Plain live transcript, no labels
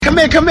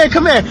Come here.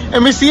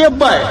 Let me see your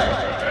butt.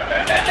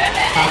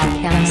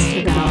 Podcast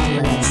to the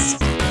Nautilus.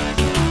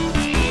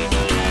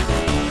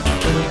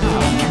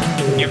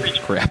 You reach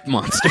crap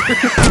monster.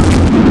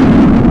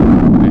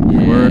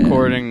 We're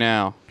recording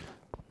now.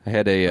 I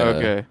had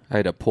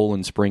a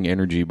Poland Spring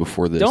Energy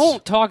before this.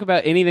 Don't talk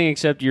about anything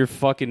except your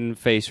fucking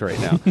face right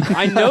now.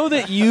 I know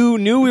that you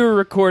knew we were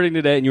recording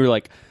today, and you were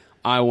like,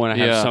 I want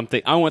to have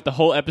something. I want the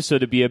whole episode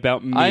to be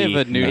about me. I have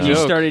a new and joke.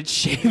 You started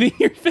shaving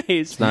your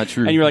face. It's not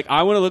true. And you're like,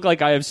 I want to look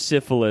like I have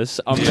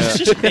syphilis. I'm going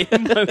to shave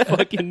my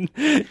fucking...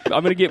 I'm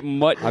going to get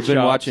mutt I've been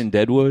chops. watching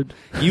Deadwood.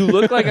 You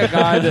look like a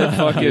guy that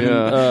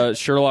fucking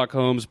Sherlock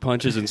Holmes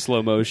punches in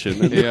slow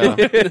motion. And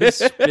the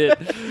spit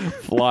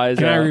flies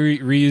Can out. I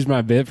reuse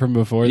my bit from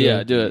before?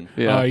 Yeah, do it.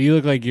 Yeah. Oh, you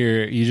look like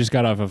you just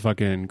got off a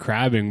fucking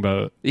crabbing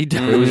boat. He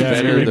does. It was Yeah,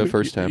 better dude. the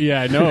first time.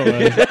 Yeah, I know.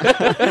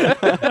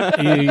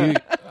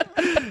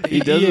 He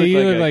does you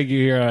look look like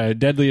you're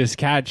deadliest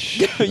catch.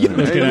 looking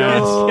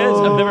ass. Yes,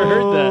 I've never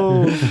heard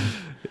that.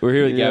 We're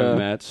here with Gavin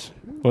Matz.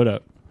 What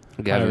up?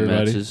 Gavin Hi,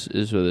 Matz everybody.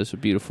 is with us, a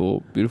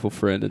beautiful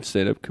friend and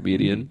stand-up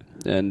comedian.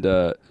 And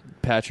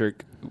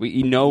Patrick,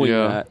 knowing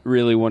that,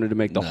 really wanted to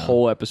make the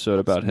whole episode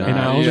about him. And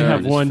I only have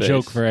His one face.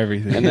 joke for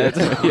everything. And that's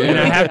And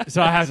I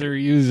have to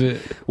reuse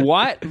it.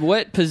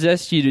 What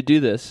possessed you to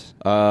do this?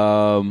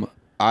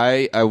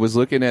 I was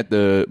looking at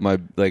I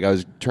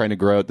was trying to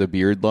grow out the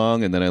beard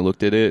long, and then I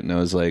looked at it and I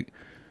was like,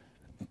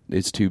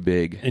 it's too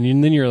big. And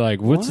then you're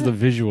like, what's the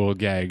visual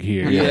gag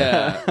here?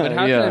 Yeah, but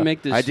how can I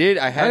make this? I did.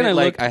 I had it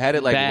like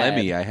bad?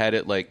 Lemmy. I had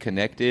it like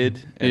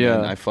connected, and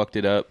then I fucked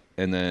it up,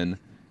 and then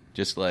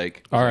just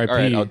like R.I.P. all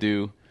right, I'll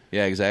do.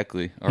 Yeah,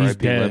 exactly. R.I.P.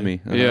 dead.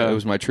 Lemmy. Yeah. It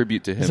was my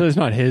tribute to him. So it's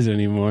not his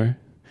anymore.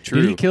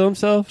 True. Did he kill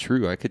himself?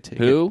 True. I could take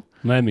Who?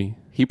 it. Lemmy.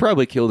 He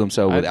probably killed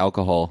himself with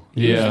alcohol.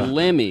 Yeah.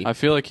 Lemmy. I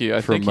feel like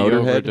I From think he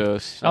Motorhead?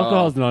 overdosed.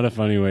 Alcohol's not a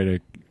funny way to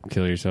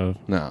kill yourself.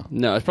 No.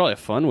 No, it's probably a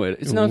fun way.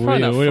 It's probably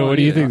not funny. What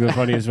do you think the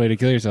funniest way to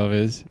kill yourself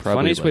is? Probably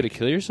Funniest way to like-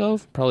 kill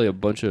yourself? Probably a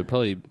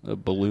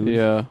balloon.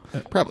 Yeah.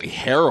 Probably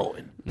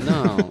heroin.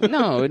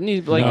 No, it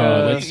needs like.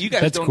 No, that's- You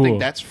guys that's don't cool. think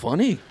that's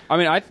funny? I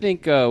mean, I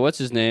think what's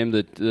his name?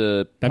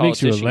 The That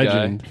makes you a politician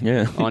legend. guy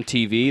Yeah. on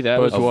TV. That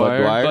Bud was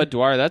Dwyer? Bud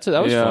Dwyer. That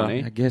was Yeah.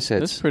 funny. I guess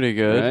That's pretty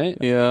good. Right?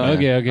 Yeah.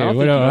 Okay. I don't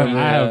What think I you know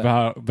have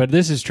that. but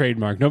this is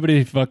trademark.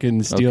 Nobody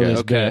fucking steal this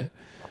Okay.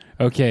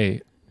 bit.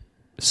 Okay.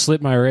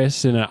 Slip my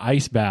wrist in an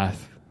ice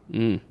bath.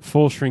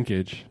 Full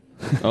shrinkage.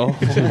 Oh,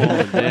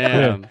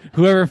 damn.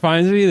 Whoever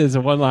finds me, there's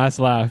a one last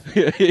laugh.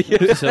 So-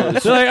 They're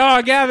like,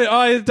 oh, Gavin,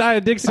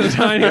 his dick's so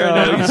tiny right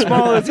now. He's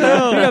small as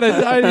hell. You got a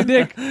tiny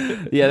dick.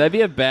 yeah, that'd be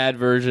a bad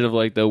version of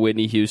like the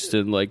Whitney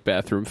Houston like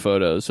bathroom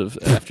photos of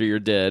after you're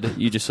dead.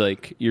 You just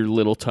like your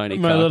little tiny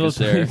My cock little is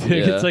there. tiny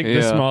dick. Yeah. It's like the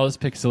Yeah. smallest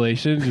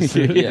pixelation. Just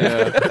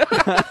yeah.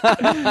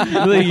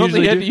 really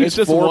Only had to use It's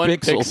just 4 one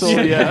pixels.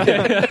 pixel.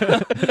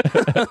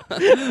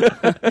 Yeah.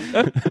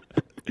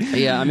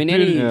 Yeah, I mean,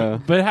 any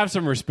But have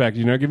some respect,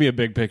 Give me a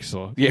big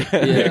pixel. Yeah.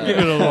 Give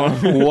it a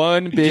long.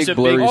 One big Just a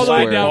blurry big All the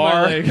way square. down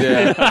my leg.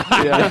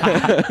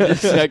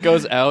 That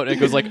goes out and it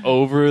goes like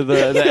over the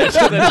edge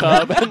of the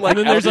tub. And, And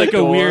then there's like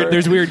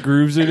there's weird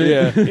grooves in it.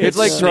 Yeah, it's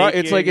like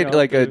it's like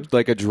snaking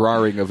like a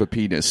drawing of a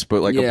penis,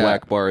 but like a Yeah.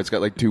 black bar. It's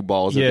got like 2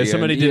 balls. Yeah, at the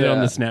somebody end. did it on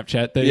Yeah. the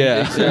Snapchat thing.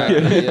 Yeah,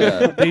 exactly.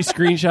 Yeah. They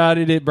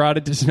screenshotted it, brought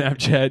it to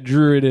Snapchat,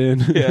 drew it in.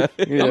 yeah.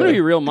 I'm gonna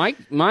be real.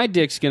 My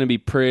dick's gonna be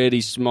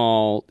pretty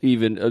small,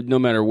 even no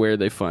matter where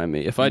they find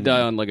me. If I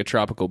die on like a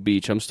tropical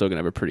beach, I'm still gonna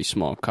have a pretty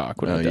small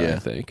cock when I die. yeah. I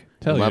think.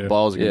 Tell My you.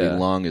 balls are gonna Yeah. be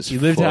long as He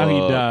lived how he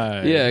fuck.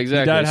 died. Yeah,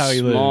 exactly. He died how he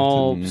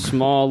small, lived.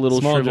 small little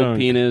Small shriveled junk.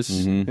 penis,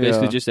 Mhm.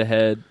 basically Yeah. just a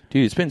head.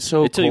 Dude, it's been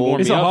so Until you warm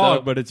cold. It's me a up, hog,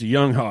 though. but it's a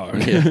young hog.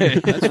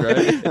 That's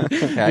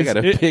right. I got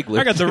a pig.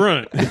 I got the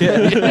runt.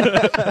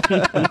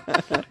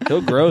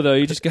 He'll grow though.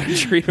 You just gotta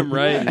treat him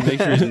right and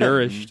make sure he's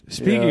nourished.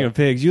 Speaking of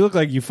pigs, you look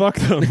like you fucked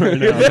them right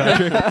now,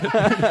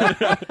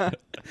 Patrick.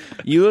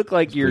 You look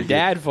like your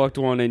dad fucked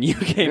one and you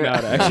came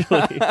out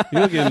actually.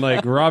 You're looking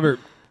like Robert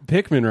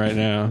Pickman right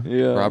now.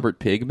 Yeah. Robert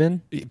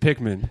Pigman.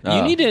 Pickman.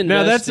 You need to invest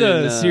Now that's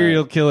a in,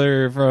 serial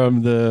killer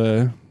from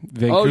the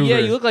Vancouver. Oh yeah,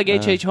 you look like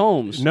H.H.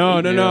 Holmes.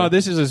 No.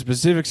 This is a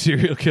specific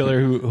serial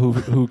killer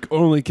who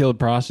only killed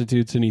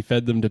prostitutes and he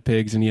fed them to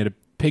pigs and he had a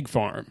pig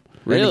farm.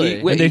 Really?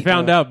 And they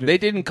found out. They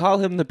didn't call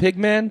him the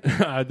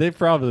Pigman. They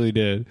probably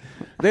did.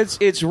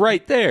 It's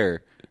right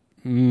there.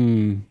 They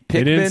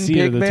didn't see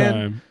it at the Pigman?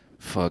 time.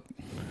 Fuck.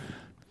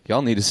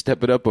 Y'all need to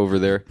step it up over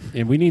there.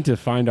 And we need to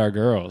find our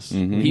girls.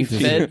 He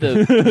fed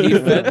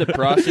the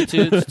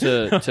prostitutes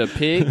to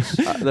pigs.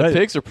 The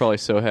pigs are probably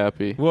so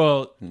happy.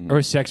 Well,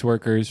 or sex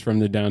workers from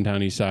the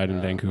downtown east side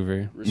in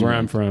Vancouver, where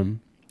I'm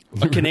from.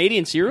 A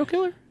Canadian serial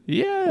killer?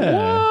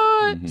 Yeah.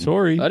 What?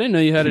 Sorry. I didn't know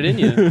you had it in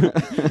you.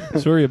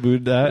 Sorry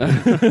about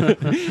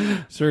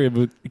that. Sorry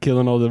about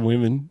killing all the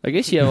women. I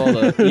guess you have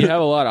a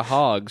lot of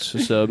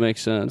hogs, so it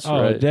makes sense.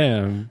 Oh, right?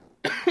 damn.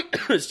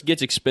 It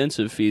gets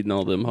expensive feeding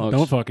all them hogs.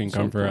 Don't fucking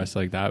come for us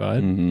like that,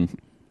 bud.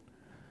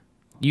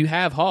 You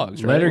have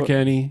hogs, right? Letter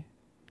Kenny.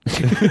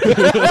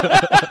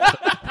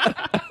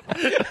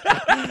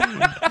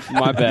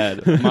 My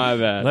bad.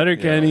 Letter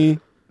Kenny.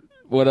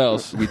 What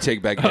else? We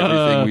take back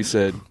everything we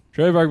said.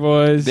 Trailer Park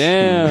Boys.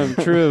 Damn,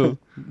 true.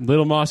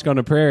 Little Mosque on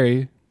the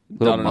Prairie.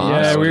 Little don't know.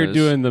 Mosque. Yeah, we were is.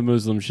 doing the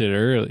Muslim shit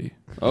early.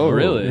 Oh,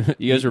 really?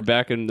 You guys were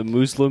backing the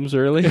Muslims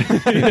early?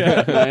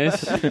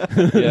 Nice.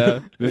 Yeah.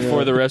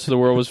 Before the rest of the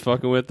world was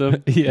fucking with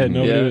them. Yeah,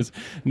 Yeah.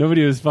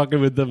 nobody was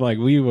fucking with them like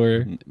we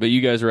were But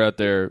you guys were out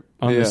there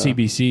on the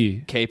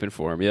CBC. caping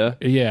for them, yeah?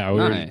 Yeah, we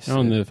Nice. were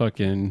on the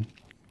fucking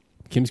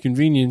Kim's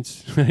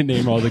Convenience. I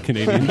name all the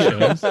Canadian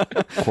shows.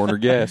 Corner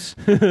gas.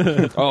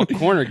 Oh,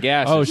 Corner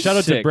Gas. Oh, is shout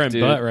out sick, to Brent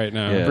dude. Butt right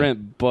now. Yeah.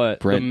 Brent Butt.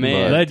 Brent the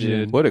man. Butt. Legend.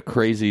 Dude. What a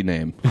crazy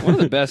name. One of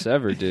the best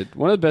ever, dude.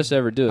 One of the best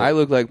ever, dude. I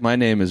look like my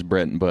name is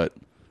Brent Butt.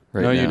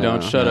 Right No, you now.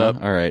 don't. Shut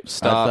up. All right.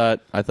 Stop.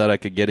 I thought I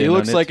could get in He on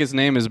looks it. like his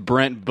name is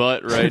Brent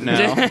Butt right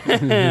now.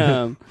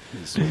 Damn.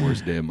 It's the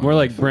worst day of my More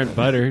life. like Brent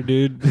Butter,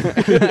 dude. you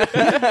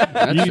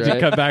That's need to right.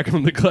 cut back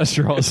on the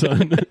cholesterol,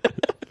 son.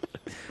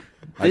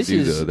 I This do,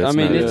 is, though. That's I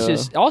mean, not it's it.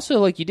 just also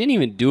like you didn't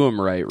even do them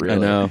right, really. I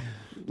know.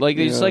 Like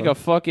it's Yeah. like a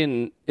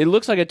fucking. It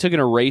looks like I took an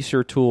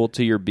eraser tool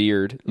to your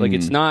beard. Like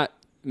it's not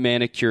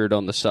manicured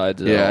on the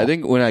sides. At Yeah, all. I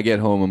think when I get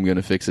home, I'm going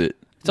to fix it.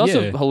 it's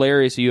also Yeah.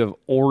 hilarious. You have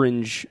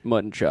orange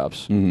mutton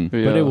chops. But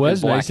it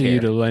was black nice of you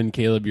hair. to lend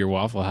Caleb your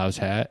Waffle House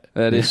hat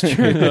That is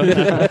true.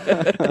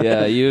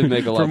 yeah, you would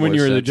make a lot from when more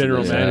you were the sense in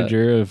general this hat.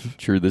 manager of.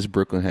 True, this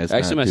Brooklyn has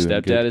Actually, my not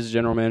doing stepdad good. is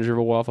general manager of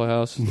a Waffle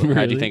House. How do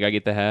Really? you think I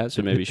get the hat?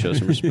 So maybe show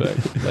some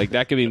respect. Like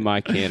that could be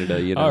my Canada.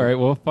 You know, All right,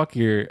 well, fuck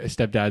your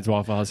stepdad's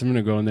Waffle House. I'm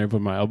gonna go in there and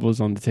put my elbows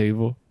on the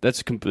table.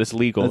 that's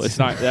legal. It's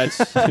not.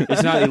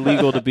 It's not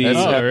illegal to be.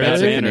 That's- have bad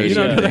that's a manners. You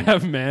don't Yeah. know how to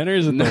have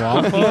manners at the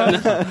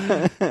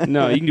Waffle House?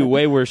 No, you can do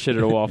way worse shit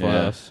at a Waffle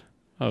Yeah. House.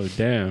 Oh,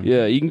 damn.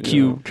 Yeah, you can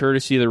cue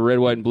courtesy of the red,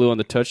 white, and blue on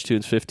the touch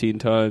tunes 15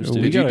 times. We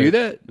Dude. Did you gotta- do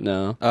that?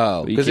 No.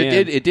 Oh, You because can.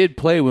 it did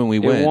play when we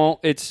It went. won't.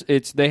 It's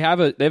they have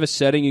a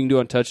setting you can do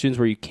on touch tunes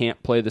where you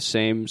can't play the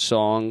same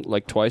song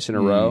like twice in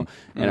a row,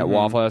 and at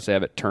Waffle House they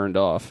have it turned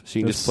off, so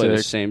you can That's just play the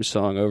sick. same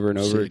song over and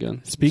over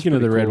again. Speaking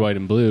of the pretty red, cool. white,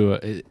 and blue,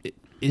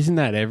 isn't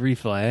that every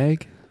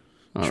flag?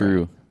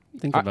 True.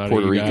 Think about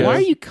Puerto it, you Rico. guys. Why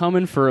are you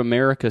coming for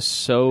America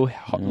so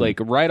like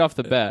right off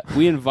the bat? I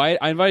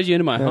invited you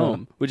into my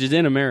home, which is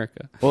in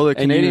America. Well, the And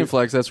Canadian you-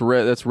 flags, that's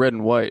red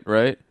and white,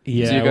 right?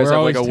 Yeah, so you guys we're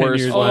have like a always 10 worse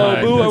years flag.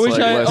 behind. Oh, boo! I that's, wish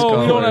like, I. less Oh, we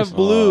don't colors. have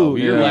blue.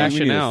 we You're need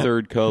lashing a out.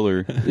 third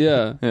color.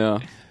 Yeah, Yeah.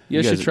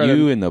 you should guys, try you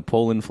to. and the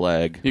Poland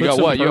flag. You Put got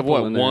some what? You have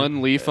purple what? in there.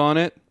 One leaf on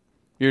it?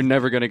 You're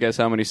never going to guess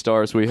how many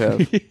stars we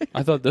have.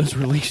 I thought those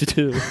were leaves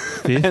too.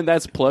 And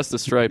that's plus the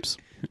stripes.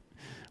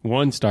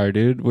 1 star,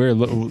 dude. We're a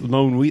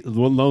lone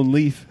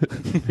leaf.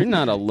 You're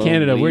not a lone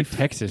Canada, we're leaf.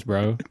 Texas,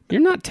 bro. You're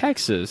not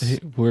Texas.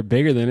 We're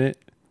bigger than it.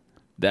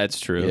 That's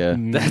true. Yeah.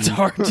 That's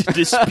hard to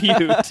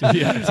dispute.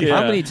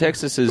 How many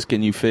Texases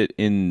can you fit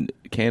in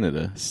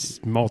Canada?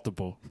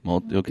 Multiple.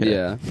 Okay.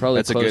 Yeah, probably.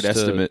 That's a close good to-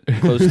 estimate.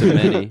 Close to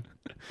many.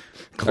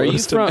 Are you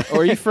Close to from?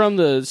 Are you from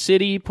the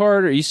city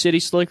part? Or are you city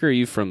slicker? Or are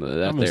you from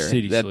that I'm a there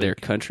city that slick. there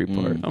country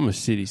part? I'm a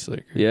city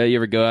slicker. Yeah, you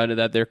ever go out to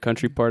that there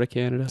country part of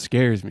Canada?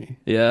 Scares me.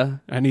 Yeah.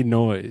 I need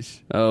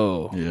noise.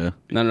 Oh, Yeah.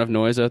 not enough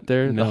noise out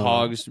there. The No.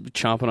 hogs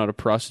chomping on a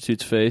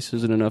prostitute's face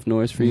isn't enough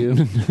noise for you.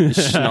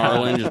 Just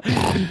snarling. Just,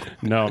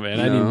 No, man.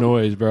 I No. need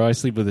noise, bro. I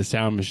sleep with a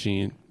sound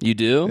machine. you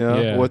do?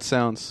 Yeah. What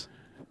sounds?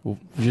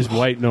 Just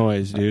white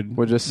noise, dude.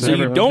 We're just So saying.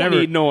 you Never- don't never-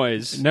 need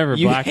noise. never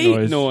you black hate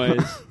noise. noise.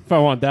 If I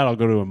want that, I'll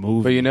go to a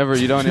movie. But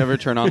you don't ever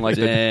turn on like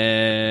the.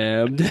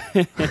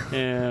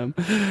 Damn.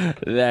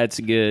 That's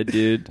good,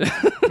 dude.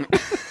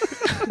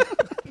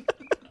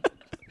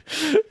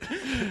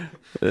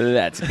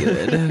 That's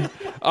good.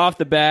 Off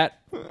the bat,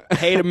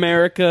 hate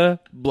America,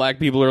 black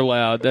people are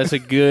loud. That's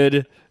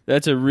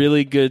a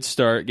really good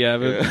start,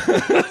 Gavin.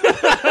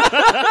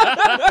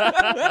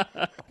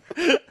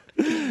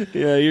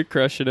 Yeah, you're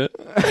crushing it.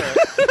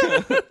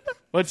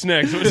 What's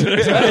next? What's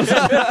next?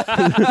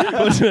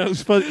 What's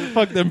next?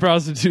 Fuck them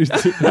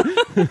prostitutes.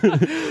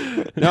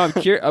 No, I'm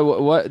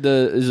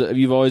curious.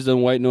 You've always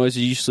done white noise?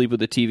 Did you sleep with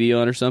the TV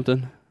on or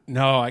something?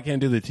 No, I can't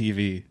do the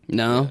TV.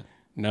 No,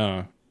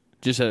 No.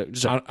 just I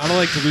don't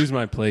like to lose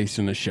my place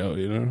in the show,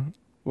 you know?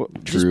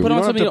 Just True. put on You don't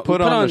have something. to put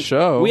on the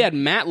show. We had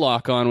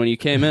Matlock on when you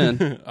came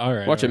in. All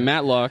right. Watching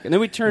Matlock, and then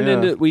we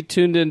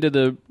tuned into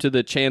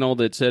the channel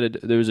that said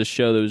there was a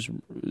show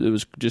that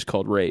was just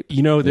called Rape.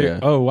 You know, there. Yeah.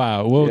 Oh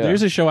wow! Well, Yeah.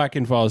 there's a show I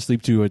can fall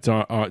asleep to. It's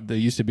on. That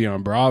used to be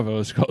on Bravo.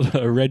 It's called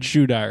Red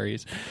Shoe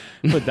Diaries.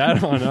 Put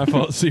that on. I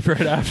fall asleep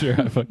right after.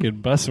 I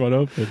fucking bust one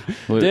open.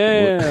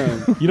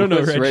 Damn. You don't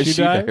know What's Red,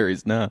 Shoe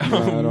Diaries? Diaries? No.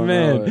 Oh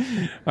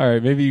man! All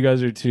right, maybe you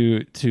guys are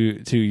too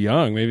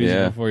young. Maybe it's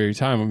Yeah. before your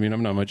time. I mean,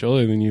 I'm not much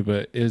older than you,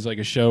 but it was like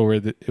a show where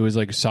it was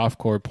like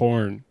softcore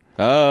porn.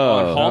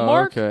 Oh.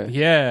 Hallmark? Okay.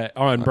 Yeah,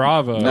 on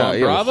Bravo. No,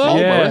 yeah, Bravo?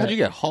 Hallmark. Yeah. How'd you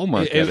get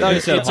Hallmark? It- out of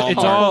it's, it?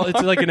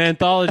 it's like an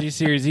anthology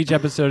series. Each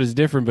episode is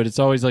different, but it's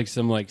always like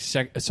some like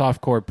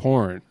softcore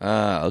porn.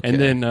 Okay.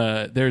 And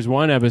then there's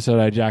one episode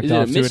I jacked Is it a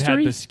off to. It had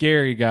mystery? the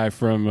scary guy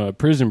from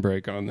Prison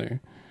Break on there,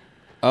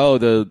 oh,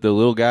 the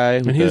little guy.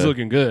 and he was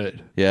looking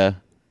good. Yeah.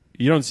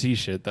 You don't see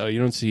shit though. You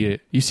don't see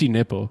it. You see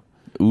nipple.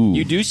 Ooh.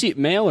 You do see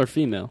male or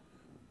female?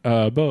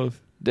 Both.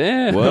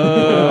 Damn.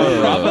 Whoa.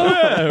 Bravo?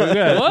 Yeah, we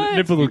got What?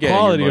 nipple You're getting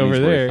equality your over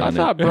money's there. worth I on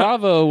thought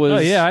Bravo was. Oh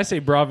yeah, I say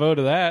bravo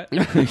to that.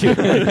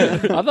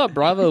 I thought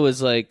Bravo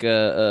was like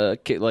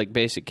like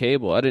basic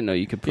cable. I didn't know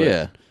you could put.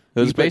 Yeah. It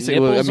was You put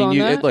basically, I nipples mean, on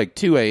you that? at like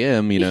 2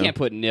 a.m., you You know. can't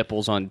put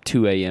nipples on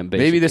 2 a.m.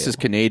 basic Maybe this cable. is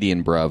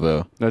Canadian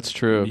Bravo. That's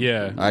true.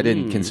 Yeah, I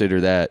didn't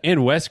consider that.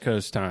 and West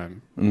Coast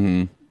time.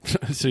 Mm-hmm.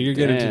 So you're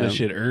getting to Damn. the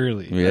shit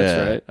early. Yeah.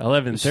 That's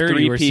right. 11:30.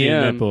 3 We're seeing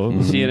p.m.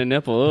 nipple. Seeing a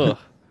nipple. Ugh.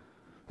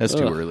 That's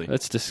too Ugh, early.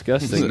 That's It's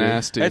disgusting.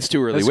 nasty. That's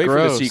too early. That's Wait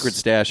gross. for the secret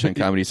stash on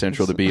Comedy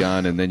Central to be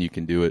on, and then you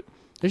can do it.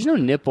 There's no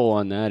nipple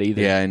on that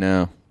either. Yeah, I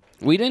know.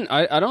 We didn't.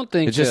 I don't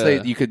think. It's just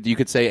that you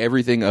could say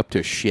everything up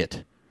to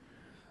shit.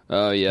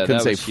 Oh yeah, You couldn't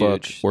that say was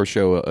fuck huge. or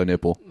show a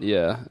nipple.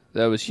 Yeah,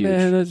 that was huge.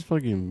 Man, that's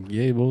fucking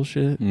gay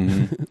bullshit.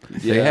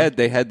 Yeah.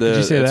 They had the. Did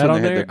you say that's that when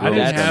on they had there? the I didn't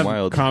Girls Gone have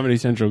Wild. Comedy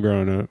Central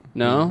growing up.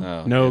 No.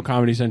 Oh, No okay.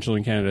 Comedy Central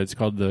in Canada. It's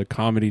called the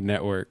Comedy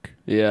Network,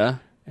 Yeah.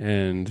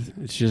 and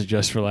it's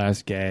just for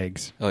last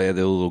gags. Oh yeah,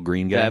 the little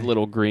green guy. That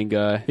little green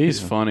guy.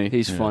 He's funny.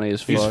 He's funny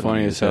as fuck. He's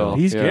funny as hell.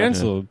 He's Yeah.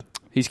 canceled.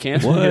 He's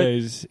canceled. Yeah,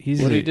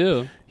 he's What did a, he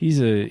do? He's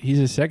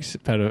a sex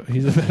pedo.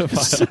 He's a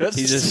pedophile.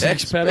 He's a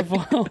sex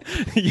pedophile.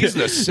 He's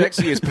the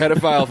sexiest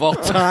pedophile of all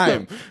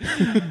time.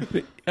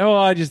 Oh,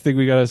 I just think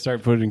we got to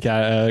start putting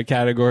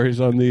categories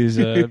on these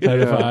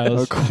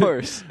pedophiles. Of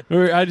course.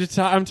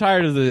 I'm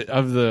tired of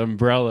the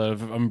umbrella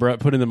of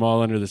putting them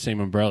all under the same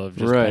umbrella of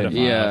just Right. pedophile.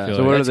 I Yeah. feel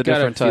So like. what are That's the gotta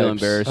different feel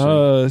types?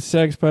 embarrassing.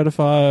 Sex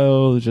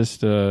pedophile,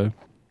 just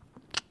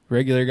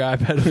regular guy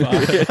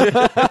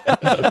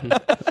pedophile.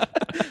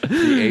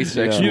 The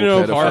asexual You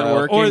know, pedophile.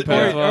 hardworking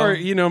pedophile. or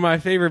you know, my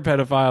favorite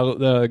pedophile,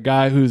 the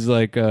guy who's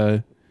like,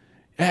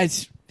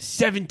 has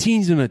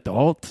 17's an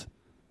adult.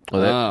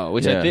 Well, that- Oh,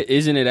 which yeah.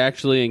 isn't it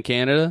actually in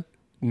Canada?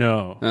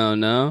 No, Oh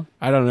no.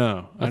 I don't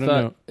know. I don't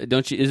know.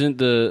 Don't you? Isn't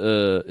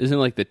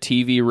like the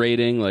TV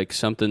rating like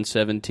something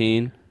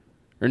 17?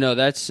 Or no,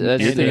 that's You're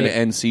thinking the,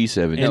 of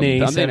NC-17. no, NA I'm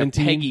thinking of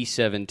 17? Peggy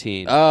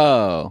 17.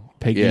 Oh,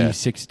 Peggy yeah.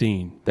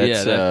 16. That's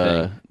Yeah,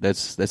 that thing.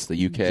 that's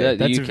the UK. Is that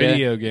the That's a UK?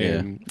 video yeah,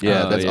 game.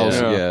 yeah. Oh, That's yeah.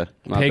 also Yeah.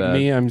 My Peg bad.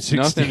 me, I'm 16.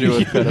 Nothing to do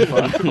with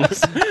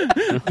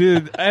pedophiles.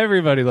 Dude,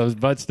 everybody loves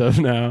butt stuff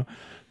now.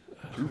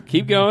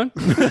 Keep going.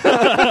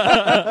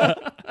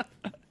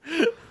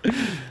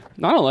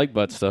 I don't like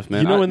butt stuff,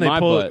 man. You know when they my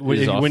pull butt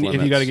is off if you got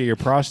to limits. get your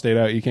prostate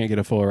out, you can't get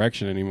a full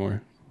erection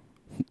anymore.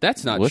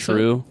 That's not What's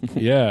true.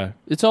 Yeah,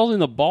 It's all in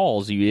the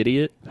balls, you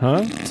idiot.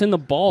 huh? It's in the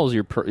balls.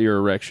 Your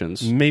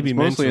erections. Maybe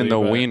Mostly in the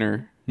mentally, but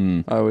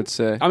wiener, I would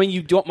say. I mean,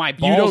 you don't. My You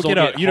balls don't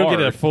get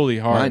a hard. fully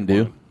hard. Mine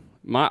do.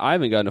 one. I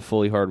haven't gotten a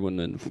fully hard one.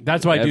 Than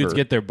That's why ever. dudes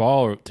get their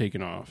ball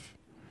taken off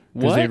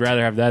because What? they'd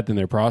rather have that than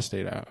their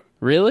prostate out.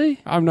 Really?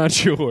 I'm not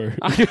sure.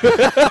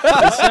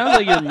 It sounds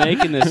like you're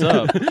making this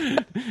up.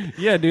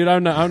 Yeah, dude,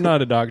 I'm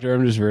not a doctor.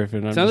 I'm just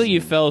riffing. Sounds like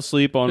you fell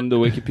asleep on the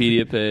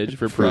Wikipedia page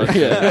for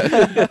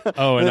prostate.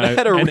 Oh, and I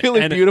had a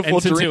really beautiful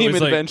since it dream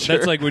was like- adventure.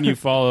 That's like when you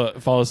fall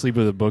asleep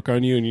with a book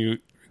on you and you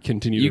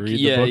continue to read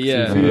yeah, the book.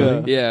 yeah, through the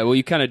movie. yeah. Well,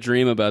 you kind of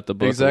dream about the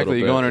book. Exactly. A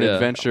You little go on an bit. Yeah.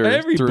 adventure.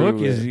 Every through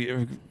book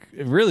it.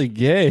 is really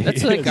gay.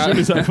 That's like as soon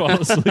as I fall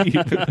asleep.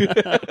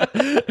 I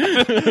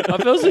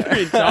feel like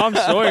reading Tom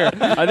Sawyer.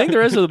 I think the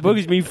rest of the book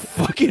is me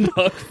fucking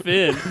Huck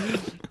Finn,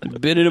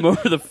 bending him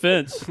over the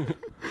fence.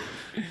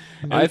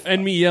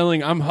 and me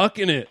yelling, "I'm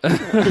hucking it."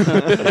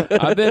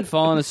 I've been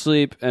falling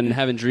asleep and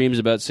having dreams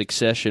about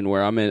Succession,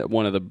 where I'm in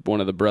one of the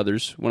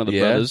brothers, Yeah?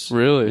 brothers.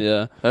 Really?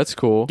 Yeah, That's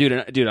cool.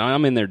 dude,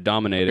 I'm in there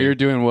dominating. You're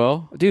doing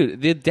well.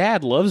 Dude, the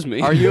dad loves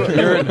me. Are you?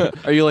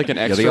 Are you like an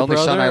extra the only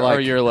brother? son I like.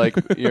 Or you're like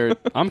you're.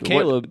 I'm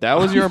Caleb. That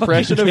was your I'm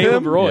impression fucking of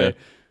Caleb him? Roy.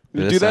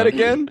 Yeah. Do that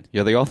again?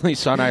 You're the only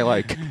son I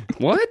like.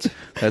 What?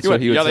 That's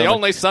what he would You're the sound like.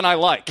 only son I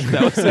like.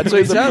 That's what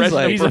he sounds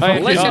like. He's a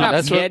fucking- Listen Oh, up,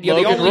 that's what kid. You're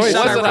the Logan only Roy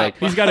son I sounds like.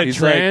 He's got a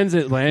He's like-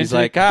 transatlantic. He's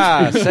like, say,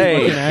 fucking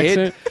kid,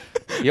 accent.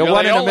 you're You're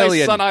one the in a only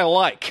million. son I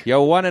like.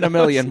 You're one in a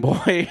million,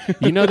 boy.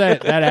 You know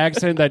that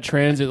accent, that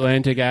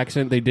transatlantic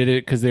accent. They did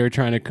it because they were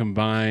trying to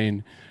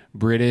combine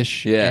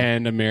British Yeah.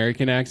 and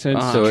American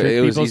accents. So to trick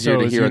it was people, easier so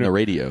to it was hear on the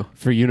radio.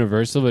 for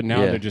Universal, but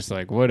now Yeah. they're just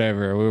like,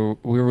 whatever.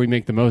 Where we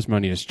make the most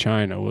money is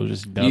China. We'll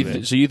just dub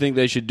it. So you think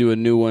they should do a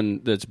new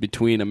one that's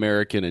between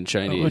American and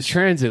Chinese? Well,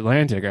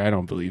 transatlantic, I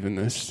don't believe in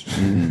this.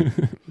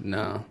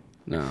 No.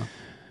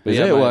 Is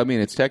Yeah, it? Well, my- I mean,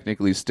 it's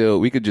technically still.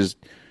 We could just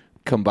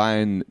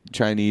combine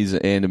Chinese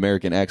and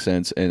American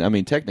accents, and I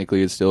mean,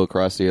 technically, it's still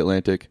across the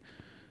Atlantic.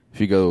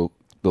 If you go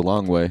the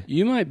long way,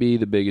 You might be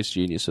the biggest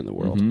genius in the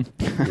world.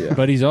 Yeah,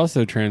 But he's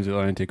also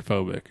transatlantic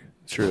phobic.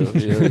 true.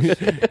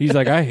 Yeah. He's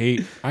like, I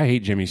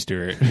hate Jimmy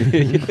Stewart.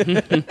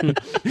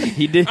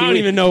 He did. I don't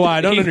even know why.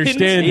 I don't he understand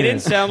Didn't, he him.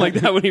 didn't sound like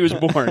that when he was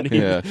born.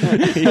 yeah,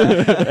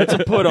 That's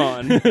a put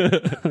on.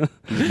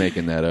 he's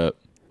making that up.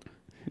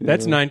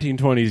 That's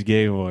 1920s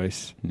gay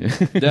voice.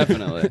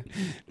 Definitely.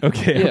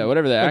 Okay. Yeah,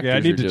 whatever the actors Okay, I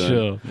need are to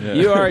doing. chill.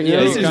 You are.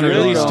 Yeah, This you is kinda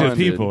released going to on,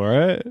 people,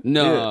 right? dude.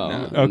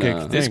 No. Yeah, Okay,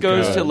 no. This Thank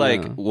goes God. to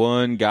like No.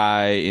 one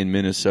guy in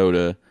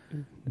Minnesota,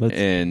 Let's-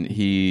 and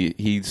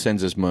he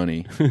sends us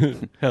money.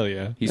 Hell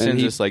yeah. He And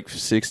sends he- us like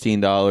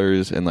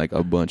 $16 and like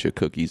a bunch of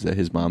cookies that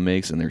his mom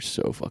makes, and they're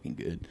so fucking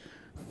good.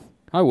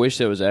 I wish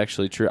that was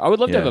actually true. I would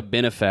love to have Yeah. a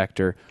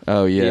benefactor.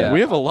 Oh yeah. Yeah.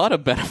 We have a lot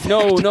of benefits.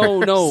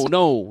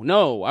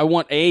 No. I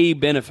want a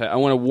benefactor. I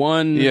want a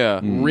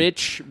one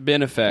rich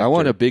benefactor. I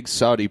want a big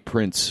Saudi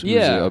prince who's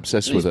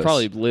obsessed He's with us.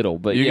 probably little,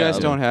 but You yeah. guys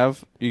don't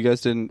have. You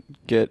guys didn't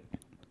get.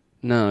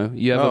 No,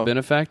 you have Oh. a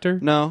benefactor?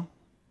 No.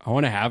 I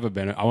want to have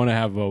I want to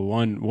have a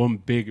one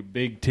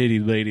big titty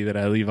lady that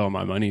I leave all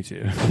my money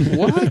to.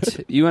 What?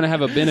 You want to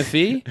have a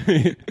benefee?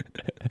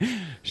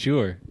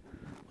 Sure.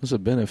 What's a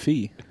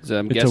benefee? So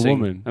I'm It's a guessing,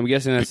 woman. I'm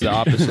guessing that's the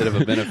opposite of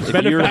a benefactor.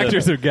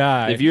 Benefactor's a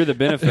guy. If you're the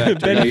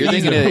benefactor, No, you're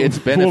thinking it's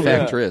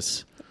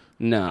benefactress.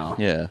 no,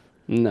 Yeah.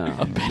 no,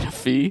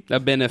 Benefee. a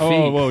benefee.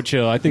 Oh, whoa,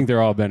 chill. I think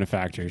they're all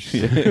benefactors.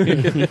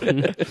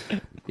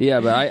 Yeah,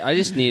 but I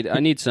just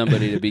need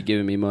somebody to be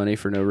giving me money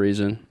for no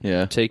reason.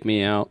 Yeah. Take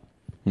me out.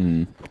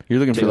 You're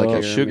looking for Take like care a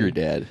of sugar me.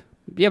 dad.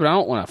 Yeah, but I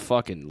don't want to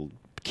fucking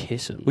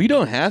kiss him. Well, you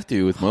don't have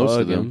to with most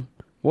Hug of them. him.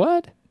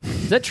 What?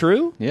 Is that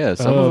true? Yeah,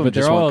 some of them but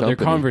just they're want all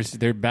company.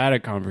 they're bad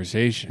at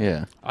conversation.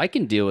 Yeah. I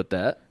can deal with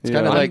that. It's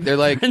kind of like they're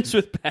like Friends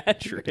with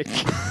Patrick.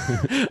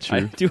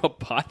 I do a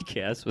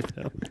podcast with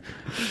him.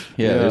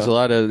 yeah. There's a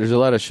lot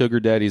of sugar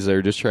daddies that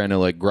are just trying to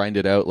like grind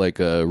it out like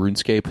a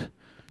RuneScape.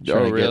 Trying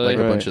to get really? like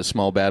a Right. bunch of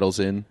small battles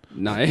in.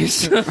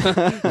 Nice. Which is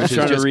trying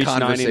to just reach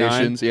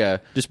conversations. 99. Yeah.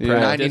 Just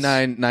practice.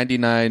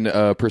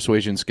 99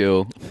 persuasion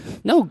skill.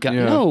 No, guy,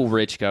 Yeah. no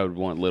rich guy would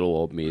want little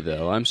old me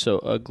though. I'm so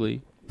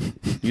ugly.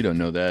 You don't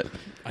know that.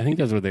 I think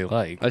that's what they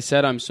like. I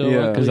said I'm so Yeah.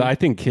 ugly. Because I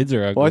think kids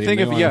are ugly. Well, I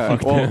think and if they wanna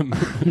fuck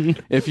them.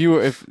 if you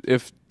were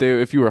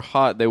if you were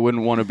hot, they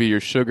wouldn't want to be your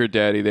sugar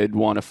daddy. They'd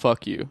want to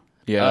fuck you.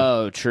 Yeah.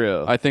 Oh,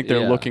 true. I think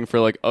they're Yeah. looking for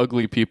like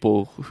ugly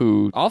people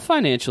who. I'll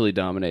financially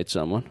dominate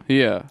someone.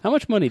 Yeah. How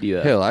much money do you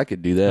have? Hell, I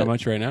could do that. How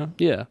much right now?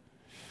 Yeah.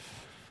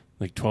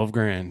 Like 12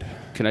 grand.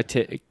 Can I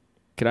take?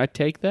 Can I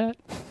take that?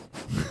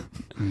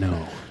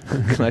 No.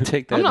 Can I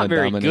take that? I'm in not a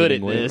very good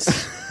dominating at way?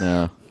 this.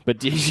 No. But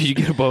did you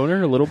get a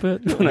boner a little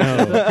bit?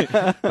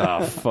 No.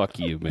 Oh, fuck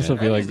you, man. Also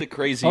feel like the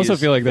craziest. I also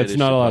feel like that's fetish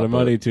not to a lot pop of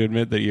money to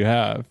admit that you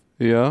have.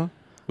 Yeah.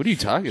 What are you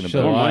talking Should've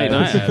about? More money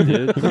than I have,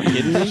 dude. Are you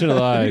kidding me? Should have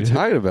What are you lied.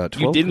 talking about?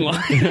 You 12? didn't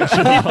lie.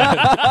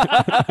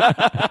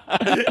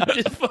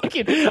 Just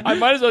fucking. I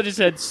might as well just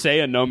said say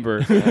a number,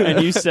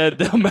 and you said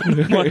the amount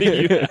of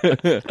money you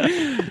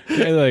have.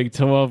 Yeah, like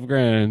 12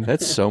 grand.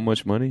 That's so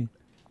much money.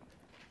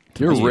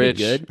 You're You rich.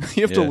 good?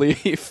 You have to Yeah.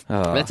 leave.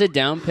 That's a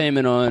down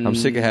payment on. I'm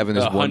sick of having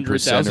this a one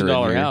percenter in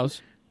 $100,000 here.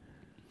 house.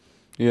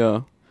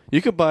 Yeah.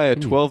 You could buy a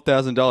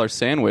 $12,000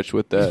 sandwich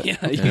with that.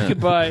 Yeah, you could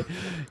buy a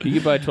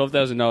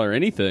 $12,000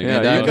 anything. Yeah,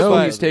 And you I could know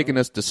buy- he's taking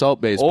us to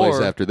Salt Bay's Or-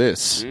 place after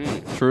this.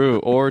 True.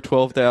 Or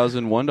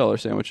 $12,000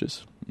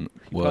 sandwiches.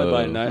 Probably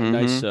buy a Whoa.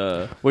 nice.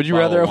 Would you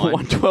bottle rather of have wine.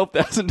 one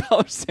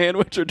 $12,000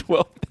 sandwich or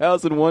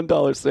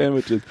 $12,001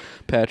 sandwiches,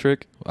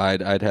 Patrick?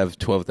 I'd have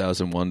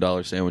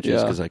 $12,001 sandwiches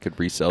Yeah. because I could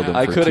resell them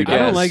I for coulda $2.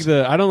 guessed.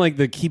 I don't like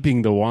the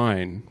keeping the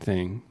wine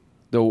thing.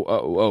 Have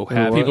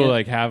People you?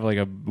 like have like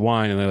a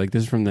wine and they're like,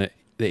 this is from the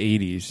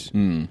 80s.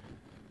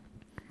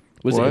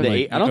 Was it What? the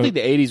Like, I don't think the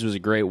 80s was a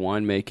great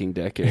winemaking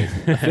decade.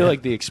 I feel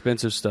like the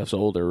expensive stuff's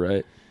older,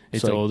 right?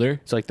 It's like, older?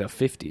 It's like the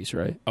 50s,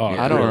 right? Oh,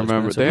 I don't real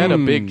remember. expensive. They had a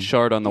big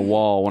chart on the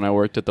wall when I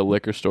worked at the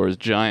liquor store. It's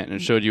giant, and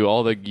it showed you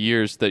all the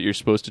years that you're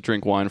supposed to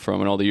drink wine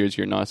from and all the years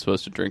you're not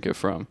supposed to drink it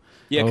from.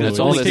 Yeah, Oh, because it's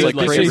all only this, good like,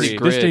 like crazy every. This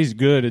grid. tastes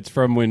good. It's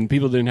from when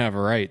people didn't have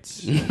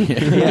rights.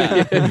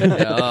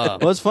 Yeah.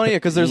 Well, it's funny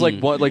because there's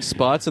like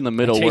spots in the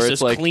middle where Tastes it's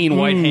those like clean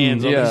white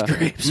hands on yeah. these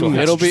grapes.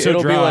 It'll be so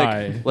it'll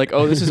dry. be like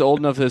oh, this is old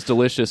enough that it's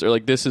delicious, or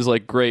like this is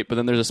like great, but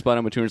then there's a spot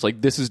in between where it's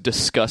like this is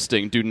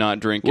disgusting. Do not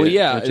drink Well, it.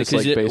 yeah, It's just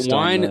because like based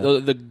wine,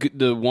 on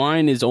the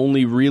wine is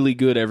only really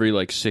good every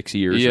like 6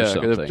 years or yeah, 'cause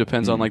something. it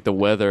depends on like the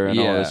weather and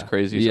all Yeah. this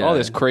crazy, Yeah. all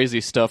this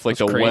crazy stuff like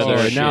That's the crazy.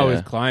 weather. Oh, now yeah.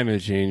 with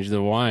climate change,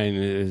 the wine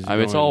is. I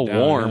mean, it's going all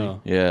warm.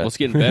 downhill. Yeah. Well, it's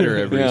getting better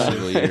every Yeah.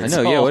 single year. I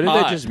know, yeah. What if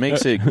hot. that just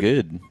makes it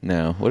good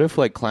now? What if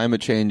like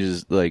climate change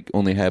is like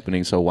only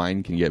happening so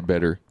wine can get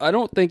better? I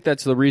don't think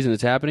that's the reason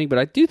it's happening, but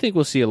I do think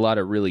we'll see a lot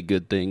of really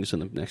good things in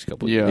the next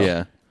couple of Yeah. years.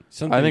 Yeah.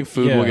 Something- I think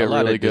food will yeah, get a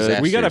lot really of good.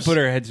 disasters. We got to put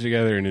our heads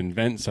together and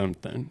invent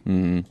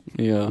something.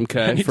 Yeah. I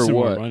Okay, need for some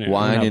more what? money. I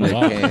Wine in don't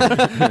a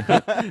have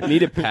lot. can. Need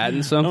to patent I'm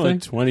a something?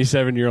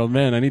 27-year-old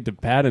man. I need to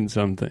patent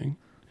something.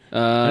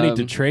 I need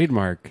to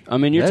trademark. I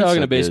mean, you're That's talking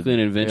a to basically good-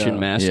 an invention Yeah.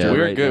 master. Yeah.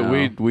 We're right good.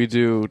 now. We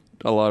do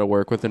a lot of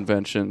work with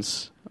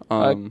inventions.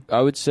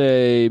 I would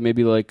say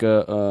maybe like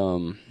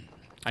a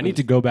I need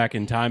to go back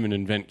in time and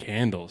invent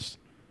candles.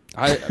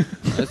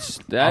 that's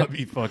that. That'd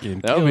be fucking.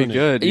 that would be killing it.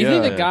 good. You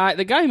yeah. think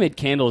the guy who made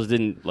candles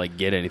didn't like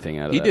get anything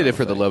out of He that? did I it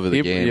for the don't love of the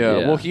He- game. yeah.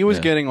 Yeah. Well, he was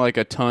Yeah. getting like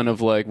a ton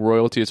of like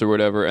royalties or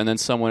whatever, and then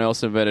someone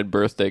else invented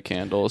birthday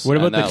candles. What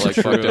about and the- that like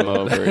fucked him True.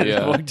 over? Yeah,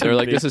 Fucked they're him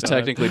like, this big is time.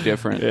 technically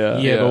different.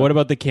 Yeah, but what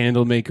about the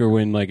candle maker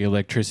when like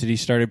electricity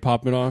started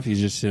popping off?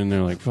 He's just sitting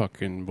there like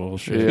fucking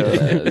bullshit.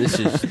 Yeah.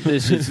 think.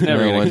 This is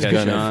never No gonna one's catch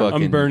gonna on. fuck-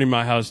 I'm burning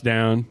my house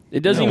down.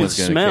 It doesn't No even one's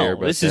gonna care smell.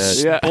 about This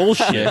is that. Yeah.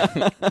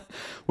 bullshit.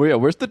 Well, yeah,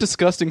 where's the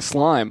disgusting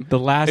slime? The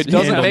last It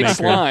doesn't candle make maker.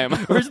 slime.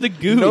 Where's the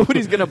goo?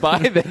 Nobody's gonna buy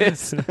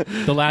this.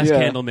 The last Yeah.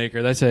 candle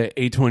maker. That's a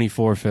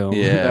A24 film.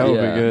 Yeah. That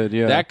would be good.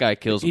 Yeah, That guy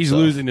kills He's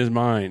himself. losing his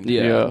mind.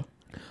 Yeah.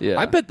 Yeah.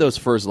 I bet those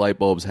first light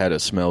bulbs had a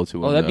smell to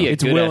them. Oh, that'd be a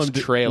It's good-ass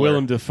trailer.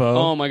 Willem Dafoe.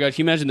 Oh my god!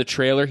 Can you imagine the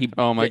trailer?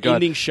 Oh my the god!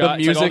 ending shot.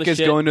 The it's like all music the is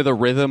shit, going to the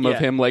rhythm of Yeah.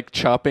 him like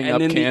chopping and up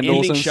then the candles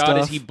ending and shot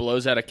stuff. is he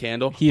blows out a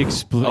candle. He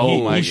explodes.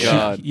 Oh my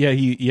God.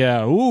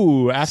 Yeah.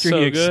 Ooh, after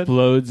So he good.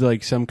 explodes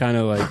like some kind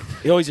of like.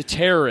 Oh, he's a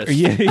terrorist.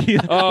 Yeah.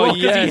 Oh, Well,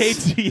 'cause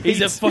yes. He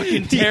He's a hates-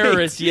 fucking he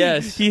terrorist,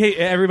 hates- yes.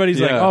 Everybody's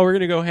like, Yeah. oh, we're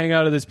gonna go hang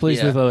out at this place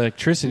Yeah. with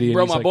electricity. And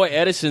Bro, he's my like, boy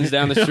Edison's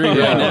down the street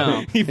Yeah. right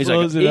now. He He's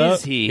blows like, it up.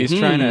 is he? He's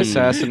trying to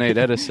assassinate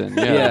Edison.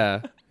 Yeah.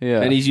 Yeah.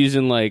 Yeah. And he's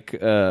using like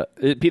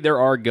there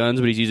are guns,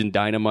 but he's using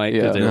dynamite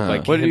because they look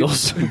like What did he-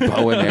 candles.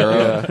 bow and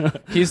arrow.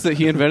 Yeah.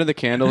 He invented the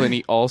candle, and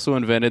he also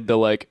invented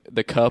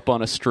the cup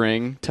on a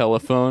string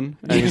telephone.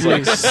 And he's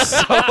like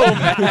so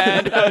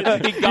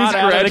mad. He got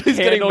out of the He's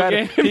getting candle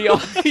mad.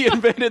 game. He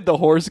invented the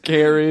horse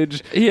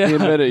carriage. Yeah. He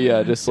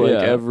invented just like Yeah.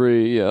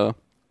 every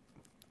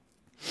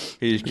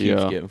He just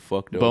keeps Yeah. getting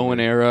fucked over. bow and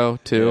arrow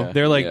too. Yeah.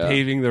 They're like Yeah.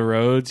 paving the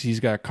roads.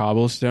 He's got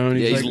cobblestone.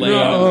 Yeah, he's like, laying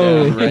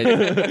no. down,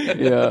 right?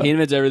 Yeah. He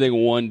invents everything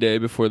one day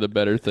before the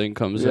better thing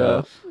comes Yeah.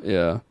 out.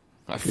 Yeah.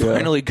 I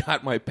finally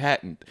got my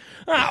patent.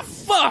 Ah,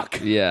 fuck!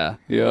 Yeah.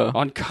 Yeah.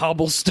 On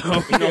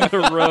cobblestone on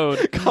the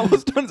road.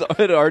 Cobblestones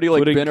had already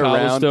like Putting been around.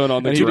 cobblestone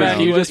on the and he ground.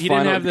 just- He, just he didn't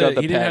finally have got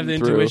the he didn't have the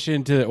patent through.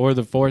 intuition or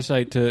the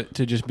foresight to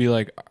just be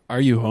like, are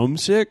you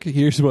homesick?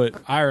 Here's what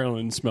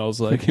Ireland smells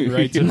like. He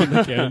writes it on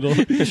the candle.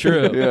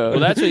 True. Yeah. Well,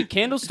 that's what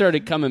candles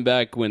started coming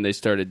back when they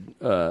started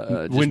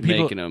just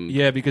making them.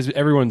 Yeah, because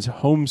everyone's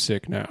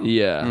homesick now.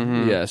 Yeah.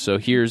 Mm-hmm. Yeah. So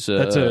here's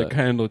That's a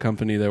candle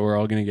company that we're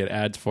all going to get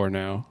ads for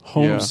now.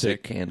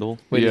 Homesick. Candle.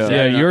 Wait, Yeah. is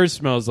Yeah, that yours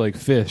smells like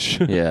fish.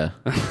 Yeah.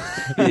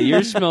 yeah,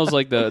 yours smells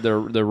like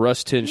the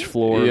rust tinged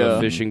floor of Yeah.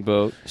 a fishing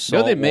boat.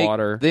 Salt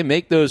water. They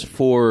make those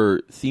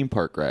for theme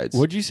park rides.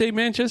 Would you say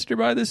Manchester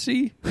by the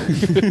Sea?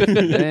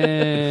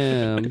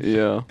 Damn.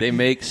 Yeah. They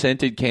make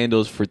scented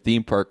candles for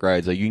theme park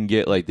rides. Like you can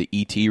get like the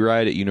ET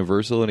ride at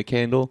Universal in a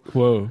candle,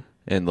 Whoa.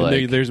 and And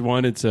like there's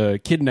one, it's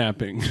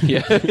kidnapping.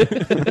 yeah,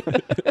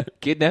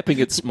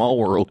 kidnapping at Small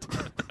World.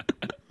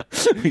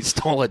 We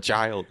stole a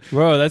child.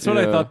 Bro, that's what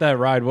I Yeah. thought that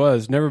ride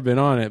was. Never been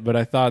on it, but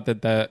I thought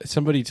that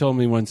somebody told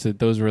me once that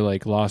those were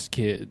like lost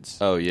kids.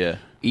 Oh yeah.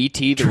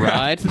 E.T. the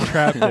ride?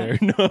 Trapped there.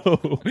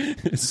 No.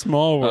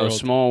 Small World. Oh,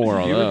 Small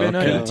World. You ever been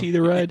okay. on ET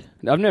the ride?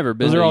 I've never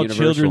been Those to are all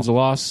Universal. children's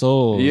lost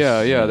souls.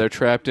 Yeah, they're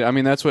trapped. I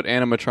mean, that's what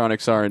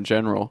animatronics are in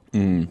general.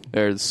 Mm.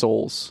 They're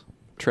souls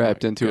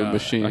trapped into a God.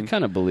 machine. I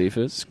kind of believe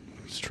it.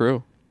 It's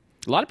true.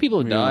 A lot of people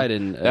have died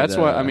in. That's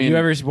why- I mean- You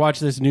ever watch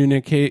this new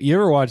Nick Cage? You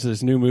ever watch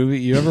this new movie?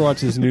 You ever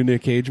watch this new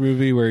Nick Cage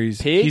movie where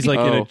Pig? he's like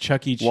in Oh. a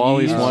Chuck E. Cheese?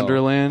 Wally's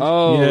Wonderland.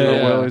 Oh, Yeah.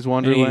 yeah. Wally's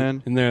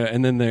Wonderland. And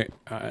then there,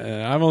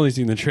 I've only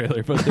seen the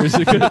trailer, but there's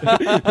a good.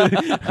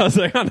 I was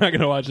like, I'm not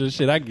gonna watch this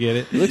shit. I get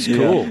it. Looks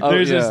cool. Oh,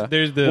 There's yeah.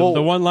 there's the Well-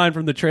 the one line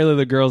from the trailer.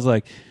 The girl's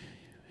like,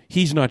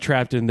 he's not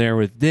trapped in there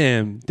with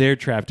them. They're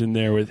trapped in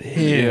there with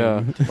him.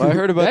 Yeah, well, I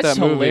heard about That's that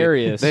movie.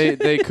 hilarious.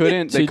 They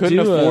couldn't To couldn't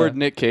do afford a-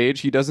 Nick Cage.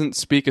 He doesn't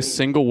speak a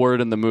single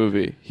word in the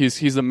movie. He's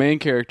the main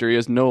character. He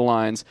has no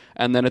lines.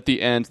 And then at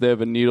the end, they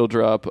have a needle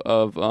drop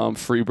of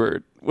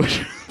Freebird,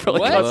 which probably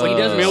What? costs He like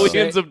doesn't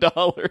millions say- of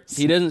dollars.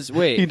 He doesn't.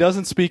 Wait. He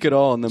doesn't speak at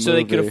all in the so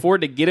movie. they could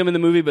afford to get him in the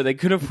movie, but they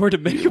couldn't afford to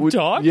make him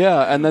talk?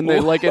 Yeah, and then they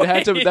like it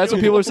had to. That's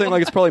what people are saying.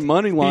 Like it's probably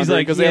money laundering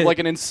like, because they have yeah. like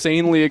an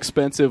insanely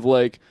expensive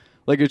like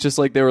it's just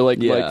like they were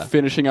Yeah. like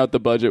finishing out the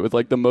budget with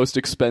like the most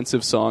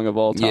expensive song of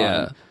all time.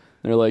 Yeah.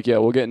 They're like, yeah,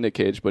 we'll get Nick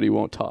Cage, but he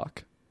won't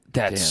talk.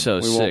 That's Damn. so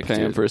We sick, won't pay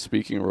him dude. for a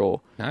speaking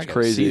role. Now I It's gotta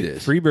crazy. see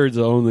this. Freebird's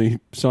the only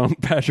song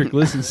Patrick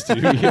listens to.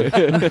 You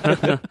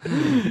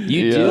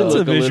Yeah. do That's a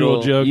look visual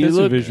little, joke. You That's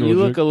a look, visual you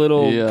look joke. a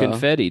little Yeah.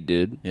 confetti,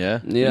 dude. Yeah.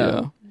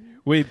 Yeah.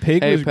 Wait,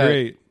 Pig Hey, was Pat.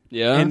 great.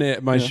 Yeah. And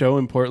at my show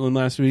in Portland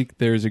last week,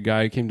 there's a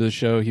guy who came to the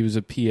show. He was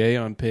a PA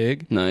on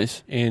Pig.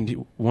 Nice.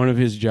 And one of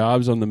his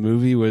jobs on the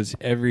movie was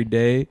every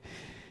day.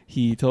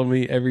 He told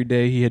me every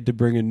day he had to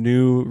bring a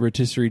new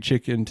rotisserie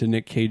chicken to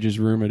Nick Cage's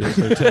room at his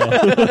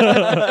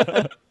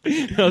hotel.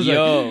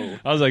 I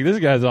was like, this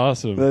guy's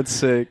awesome. That's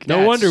sick. No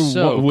That's wonder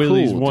so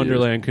Willy's cool, dude.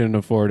 Wonderland couldn't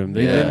afford him.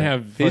 They Yeah. didn't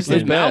have He's the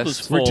fucking- best. Mouth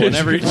is full and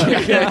every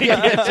chicken he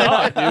can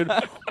talk, dude.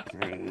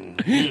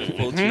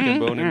 Full chicken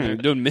bone in there.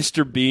 Doing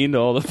Mr. Bean to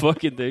all the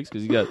fucking things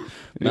because he got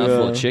a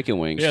mouthful of chicken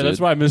wings. Yeah, dude.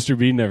 that's why Mr.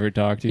 Bean never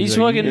talked. He's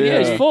like, fucking, you- yeah,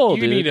 he's full,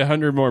 You dude. need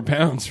 100 more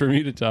pounds for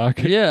me to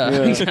talk. Yeah,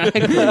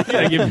 exactly.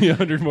 Yeah, give me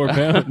 100 more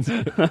pounds.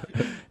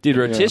 Dude,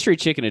 rotisserie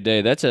chicken a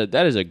day,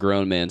 that is a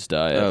grown man's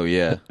diet. Oh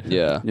yeah.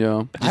 Yeah.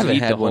 Yeah. I haven't eat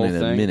the had one whole in a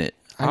thing. minute.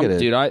 I'm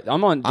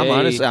on day... I'm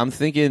honestly. I'm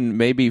thinking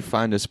maybe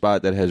find a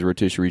spot that has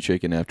rotisserie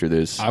chicken after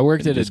this. I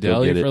worked and at a just go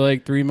deli get it. for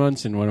like 3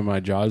 months, and one of my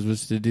jobs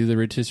was to do the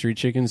rotisserie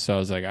chicken, so I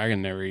was like, I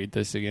can never eat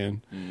this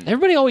again.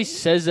 Everybody always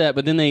says that,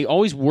 but then they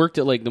always worked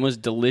at like the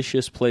most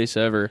delicious place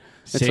ever.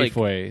 It's like,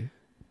 Safeway.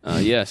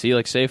 yeah, see,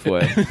 like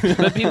Safeway.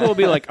 But people will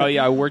be like, oh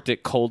yeah, I worked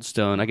at Cold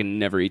Stone. I can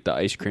never eat the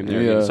ice cream there.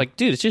 Yeah. It's like,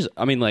 dude, it's just,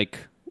 I mean, like,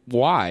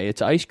 why?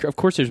 It's ice cream. Of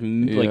course, there's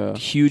Yeah. like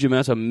huge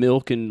amounts of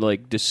milk and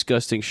like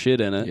disgusting shit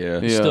in it. Yeah.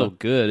 It's Yeah. still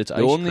good. It's ice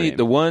cream.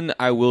 The one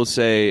I will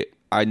say,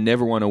 I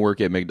never want to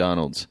work at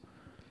McDonald's.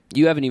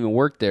 You haven't even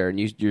worked there, and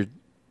you're.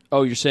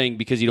 Oh, you're saying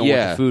because you don't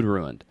want the food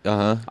ruined. Uh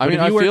huh. I mean,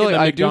 if you work in the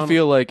I do McDonald's-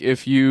 feel like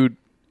if you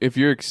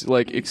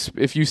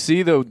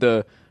see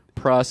the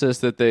process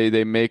that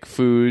they make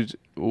food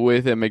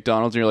with at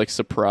McDonald's and you're like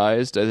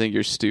surprised, I think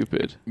you're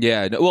stupid.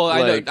 Yeah. No, well,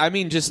 Like- I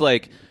mean, just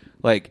like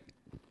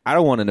I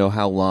don't want to know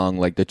how long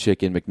like the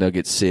chicken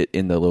McNuggets sit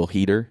in the little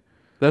heater.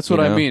 That's what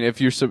You I know? mean.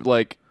 If you're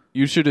like,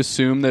 you should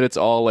assume that it's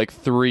all like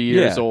 3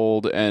 years Yeah.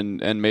 old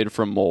and made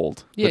from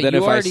mold. Yeah, But then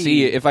you if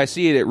I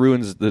see it, it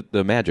ruins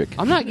the magic.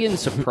 I'm not getting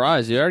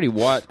surprised. You already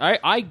watch.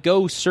 I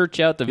go search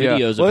out the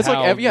videos Well, of it's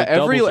how like the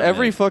doubles are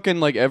every made. fucking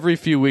like every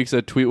few weeks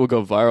a tweet will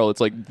go viral.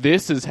 It's like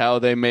this is how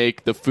they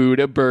make the food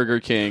at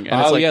Burger King. And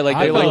it's Oh, like, yeah, like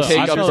they I like fell- take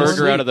I a fell burger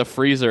asleep. out of the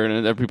freezer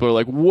and then people are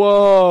like,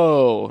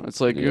 "Whoa!" It's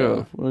like,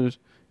 Yeah.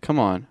 come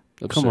on,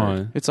 Come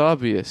on. it's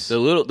obvious. The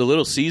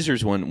little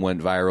Caesars one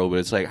went viral, but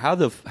it's like how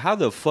the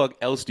fuck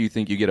else do you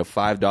think you get a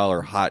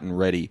 $5 hot and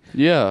ready?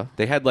 Yeah.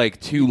 They had like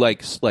two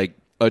like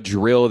a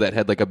drill that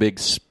had like a big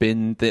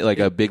spin thing, like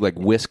a big like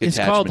whisk It's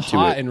attachment called to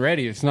hot it. and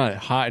ready. It's not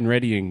hot and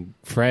ready and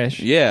fresh.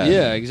 Yeah,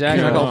 Yeah,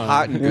 exactly. It's not called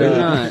hot and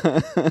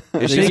good. It's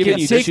They're just giving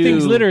you Take two-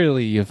 things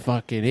literally, you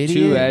fucking idiot.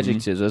 Two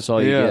adjectives. That's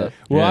all you Yeah. get.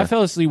 Well, Yeah. I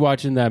fell asleep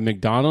watching that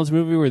McDonald's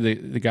movie where the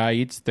guy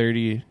eats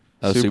 30.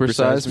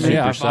 Supersize me?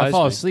 Yeah, I Supersize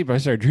fall me. asleep. I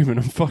start dreaming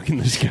I'm fucking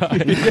this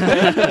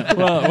guy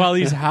while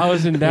he's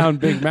housing down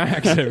Big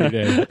Macs every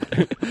day.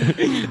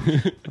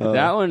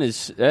 That one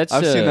is. That's.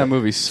 I've seen that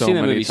movie so seen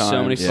that many movie so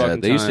many times. Yeah,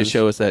 fucking they used to times.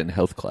 show us that in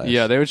health class.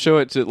 Yeah, they would show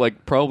it to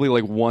like probably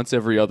like once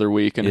every other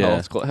week in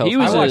Yeah. health He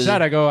was I a- watch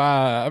that. I go,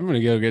 I'm going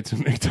to go get some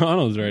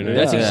McDonald's right now.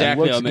 That's Yeah.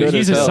 exactly Looks how it good makes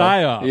He's you a feel.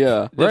 psyop.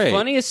 Yeah. The Right.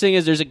 funniest thing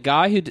is there's a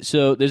guy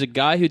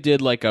who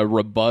did like a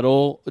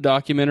rebuttal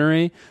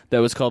documentary that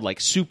was called like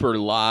Super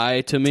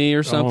Lie to Me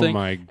or something.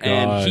 my God.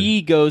 And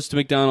he goes to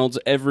McDonald's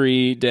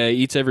every day,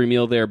 eats every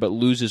meal there, but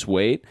loses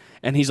weight.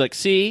 And he's like,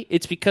 "See,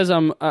 it's because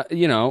I'm,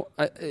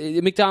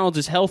 McDonald's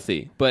is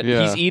healthy, but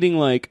Yeah. he's eating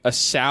like a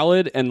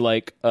salad and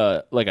like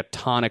a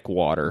tonic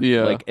water,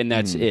 Yeah. like, and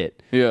that's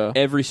it, Yeah.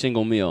 every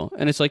single meal.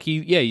 And it's like,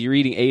 you're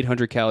eating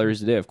 800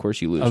 calories a day. Of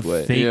course, you lose Of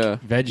weight. fake Yeah.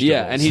 vegetables.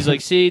 Yeah, and he's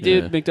like, "See,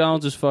 dude, Yeah.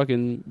 McDonald's is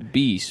fucking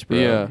beast, bro.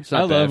 Yeah. It's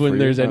not I bad love for when you."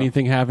 there's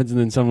anything happens and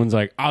then someone's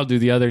like, I'll do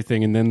the other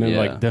thing. And then they're Yeah.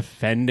 like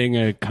defending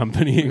a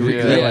company.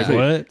 Yeah. They're like, Yeah.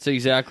 what? It's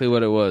exactly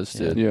what it was,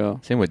 dude. Yeah.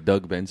 Same with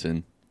Doug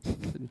Benson.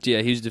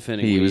 Yeah, he was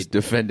defending. He weed. was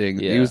defending.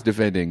 Yeah. He was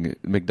defending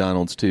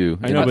McDonald's too.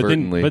 I know,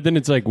 inadvertently. but then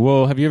it's like,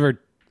 whoa, have you ever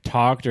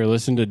talked or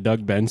listened to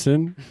Doug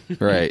Benson?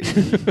 right.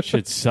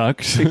 Shit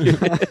sucks.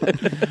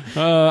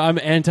 I'm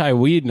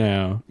anti-weed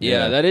now.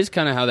 Yeah, that is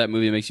kind of how that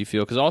movie makes you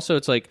feel. Because also,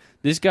 it's like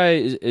this guy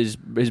is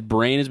his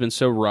brain has been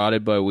so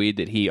rotted by weed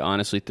that he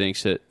honestly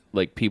thinks that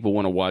like people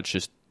want to watch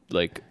just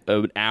like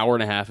an hour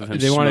and a half of him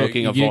They wanna-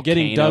 smoking a you're volcano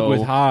getting Doug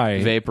with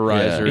high. vaporizer.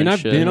 Yeah. And And I've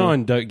shit. been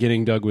on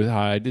Getting Doug with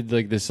High. I did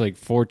like this like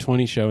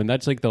 420 show, and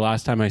that's like the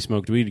last time I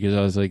smoked weed because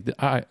I was like,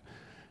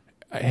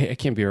 I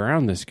can't be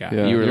around this guy.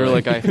 Yeah. You were You're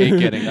like, like, I hate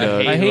getting I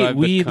Doug. hate I who hate I've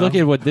weed. become. Look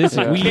at what this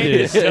weed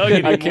is.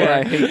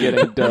 I hate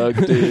getting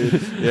Doug, dude.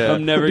 Yeah.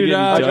 I'm never Dude,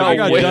 getting I Doug.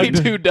 got way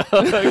Doug- too Doug.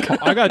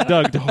 I got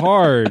dugged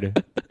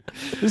hard.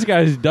 This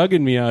guy's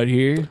dugging me out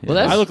here. Well,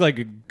 that's- I look like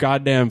a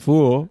goddamn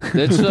fool.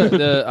 That's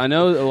the I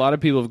know a lot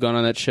of people have gone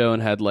on that show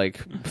and had like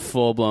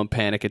full blown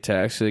panic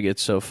attacks. They get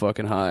so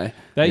fucking high.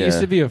 That Yeah. used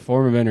to be a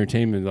form of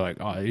entertainment. Like,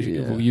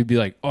 you'd be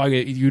like,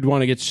 you'd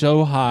want to get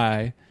so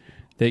high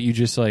that you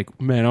just like,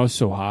 man, I was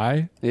so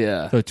high.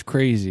 Yeah, That's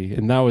crazy.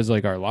 And that was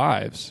like our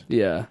lives.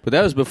 yeah. But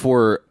that was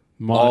before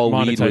all weed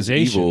was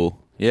monetization. evil.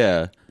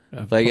 Yeah.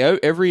 Like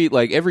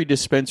every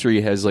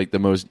dispensary has like the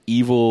most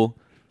evil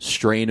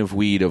strain of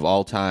weed of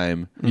all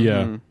time.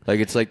 Yeah. Like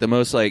it's like the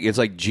most like it's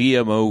like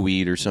GMO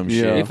weed or some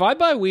Yeah. shit. If I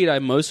buy weed, I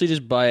mostly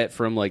just buy it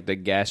from like the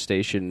gas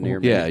station near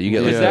me. Yeah, you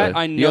get like Because that the,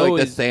 I you get, know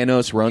like is the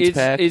Thanos runs it's,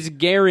 pack. it's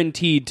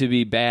guaranteed to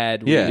be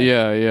bad. Yeah. weed.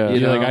 Yeah, yeah. You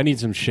You're know? like, I need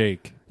some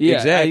shake. Yeah,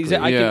 Exactly.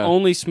 I Yeah. can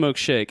only smoke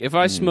shake. If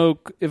I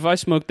smoke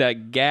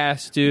that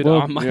gas, dude,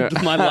 Well, my yeah.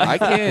 my life. I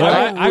can't-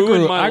 Well, I ruined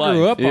grew my I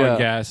grew life. up Yeah. on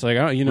gas. Like,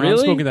 I'm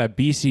Really? smoking that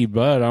BC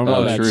Bud. I'm Oh,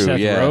 on that true,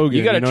 Seth yeah. Rogen.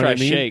 You gotta know what try I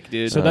mean? shake,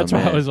 dude. So Oh, that's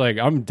why I man. was like,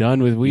 I'm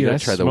done with weed. You I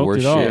gotta try the smoked worst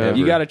it all. shit ever.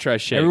 You got to try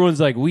shake. Everyone's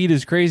like, weed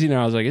is crazy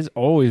now. I was like, it's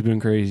always been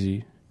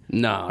crazy.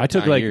 no, I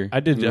took I like hear. I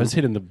was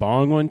hitting the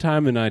bong one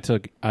time, and I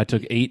took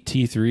 8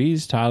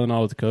 T3s,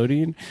 Tylenol with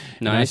codeine.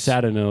 And I Nice.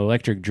 sat in an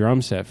electric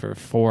drum set for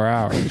 4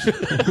 hours,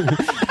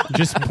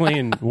 just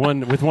playing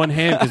with one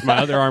hand because my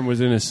other arm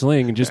was in a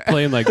sling, and just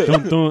playing like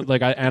dun, dun,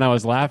 like I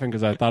was laughing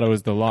because I thought it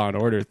was the Law and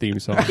Order theme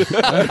song.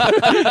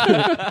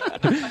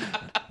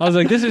 I was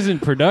like, this isn't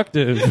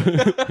productive.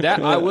 that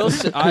I will.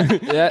 Say,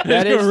 that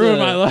It's is gonna ruin the-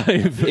 my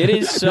life. It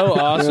is so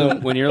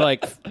awesome when you're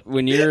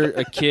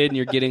a kid and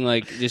you're getting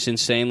like just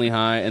insanely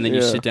high, and then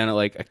you Yeah. sit down at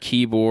like a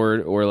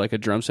keyboard or like a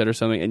drum set or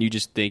something, and you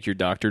just think you're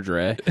Dr.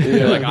 Dre.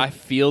 You're like, I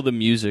feel the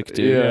music,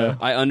 dude. Yeah.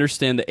 I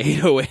understand the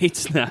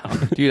 808s now.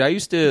 Dude, I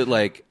used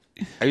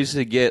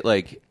to get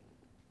like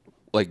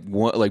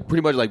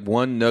pretty much like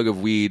one nug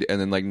of weed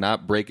and then like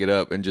not break it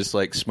up and just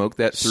like smoke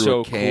that through So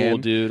a can. cool,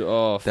 dude.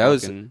 Oh, That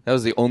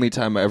was the only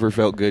time I ever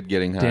felt good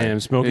getting high. Damn,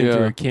 smoking Yeah.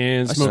 through a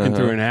can, smoking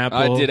through an apple.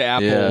 I did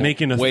Apple. Yeah.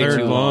 making a way third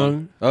too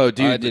long. Oh,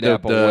 dude, I did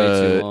Apple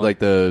way too long. like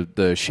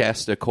the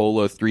Shasta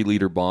Cola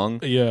 3-liter bong.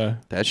 Yeah.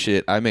 That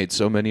shit, I made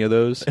so many of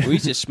those. We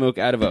used to smoke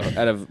out of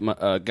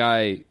a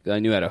guy that I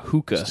knew had a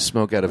hookah.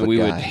 Smoke out of a we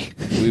guy.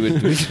 We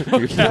would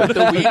Put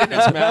the weed in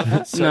his mouth.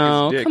 And suck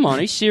no, his dick. come on.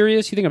 Are you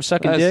serious? You think I'm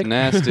sucking That's dick?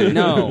 nasty.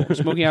 No,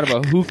 smoking out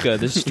of a hookah,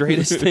 the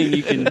straightest thing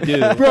you can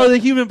do. Bro, the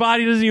human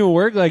body doesn't even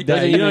work like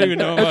that. You don't even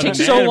know It about takes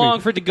anatomy. so long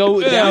for it to go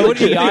Yeah, down what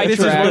the do you think? GI This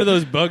is tract. one of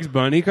those Bugs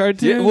Bunny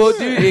cartoons? Yeah, well,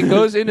 dude, it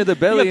goes into the you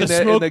belly got the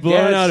and smoke the blowing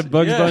gas. out of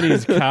Bugs Yeah.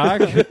 Bunny's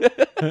cock.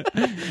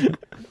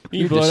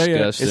 You're blow it out, yeah.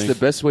 disgusting. It's the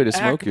best way to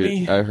smoke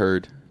Acme. it. I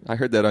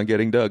heard that on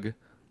Getting Doug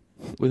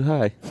with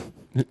high.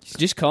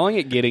 Just calling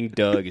it getting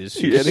dug is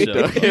Getting so.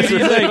 Doug. He's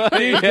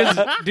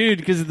like, dude,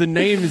 because the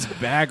name is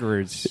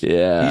backwards.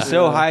 Yeah. He's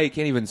so high he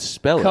can't even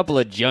spell A it. couple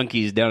of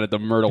junkies down at the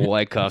Myrtle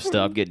Wyckoff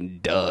stop getting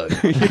dug.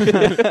 Fucking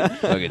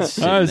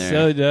sitting I was there.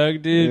 so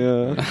dug,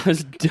 dude. I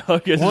was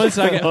dug as Once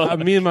fuck.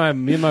 me and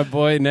my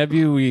boy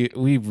Nebu,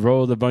 we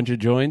rolled a bunch of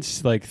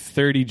joints, like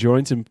 30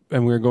 joints, and we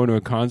were going to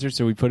a concert,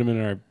 so we put them in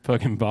our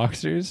fucking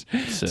boxers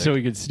so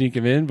we could sneak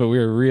them in. But we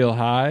were real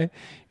high,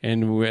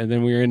 and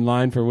then we were in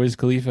line for Wiz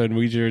Khalifa, and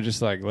we were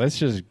just like, let's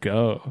just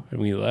go, and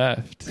we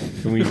left.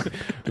 And we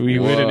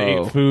went and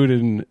Whoa. ate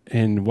food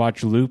and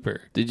watched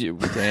Looper. Did you?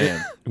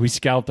 Damn. We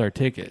scalped our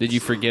tickets. Did you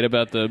forget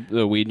about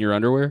the weed in your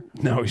underwear?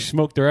 No, we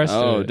smoked the rest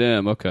Oh, of it.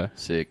 damn. Okay.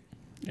 Sick.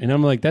 And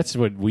I'm like, that's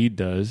what weed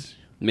does.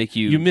 Make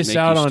you You miss make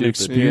out you on stupid.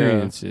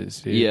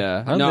 experiences. Dude.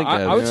 Yeah, I don't no, think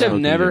I I've would say I've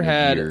smoked never weed in a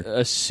had year.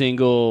 a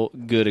single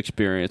good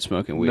experience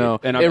smoking weed. No,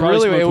 and it I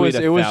probably really smoked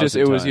weed it was just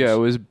 1,000 times. it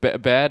was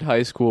bad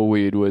high school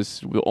weed was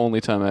the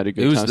only time I had a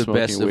good It was time the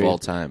smoking best weed. of all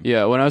time.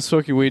 Yeah, when I was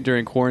smoking weed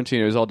during quarantine,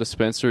 it was all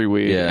dispensary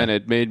weed, Yeah. and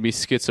it made me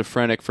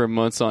schizophrenic for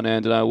months on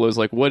end. And I was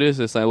like, "What is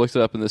this?" And I looked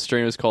it up, and the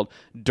strain was called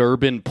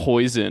Durban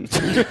Poison.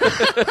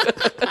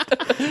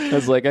 I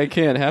was like, "I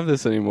can't have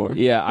this anymore."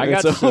 Yeah, I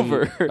It's got some.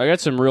 over. I got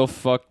some real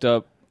fucked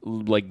up,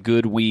 like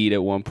good weed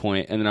at one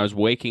point, and then I was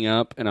waking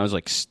up, and I was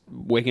like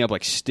waking up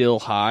like still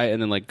high,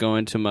 and then like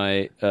going to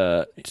my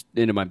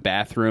into my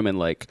bathroom and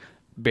like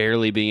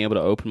barely being able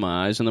to open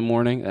my eyes in the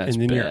morning. That's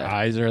And then your bad.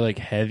 eyes are like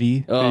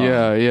heavy. Oh,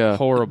 Yeah.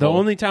 horrible. The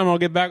only time I'll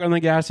get back on the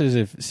gas is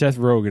if Seth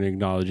Rogen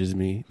acknowledges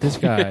me. This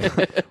guy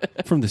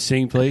from the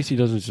same place, he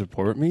doesn't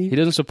support me. he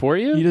doesn't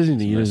support you. He doesn't.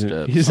 He messed doesn't.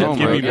 up. He doesn't Oh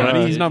give my me God.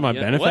 money. He's not my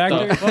Yeah, benefactor.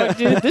 What the fuck,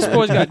 dude? This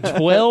boy's got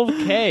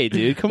 12K,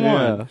 dude. Come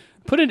on,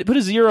 put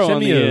a zero Send on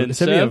me the a end.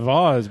 send me a Seth.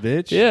 vase,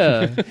 bitch.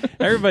 Yeah.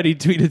 Everybody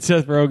tweeted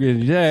Seth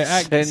Rogen. Yeah,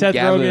 Send Seth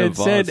Gavin a Rogen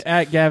vase. said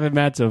at Gavin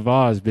Matz a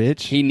vase,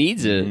 bitch. He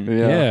needs it.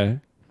 yeah.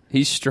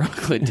 He's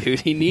struggling,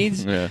 dude. He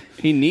needs Yeah.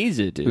 he needs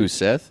it, dude. Who,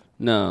 Seth?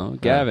 No,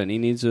 Gavin. He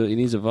needs a I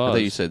vase.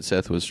 thought you said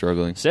Seth was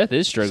struggling. Seth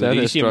is struggling. Seth Did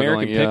you is see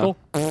struggling, American yeah.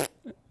 Pickle?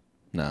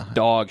 Nah.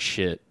 Dog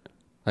shit.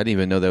 I didn't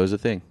even know that was a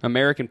thing.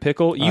 American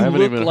Pickle? You haven't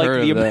look even like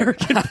heard the of that.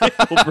 American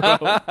Pickle,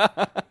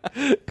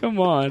 bro. Come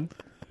on.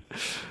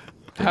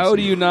 How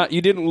do you not?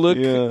 You didn't look.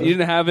 Yeah. You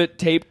didn't have it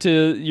taped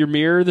to your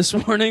mirror this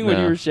morning when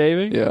No. you were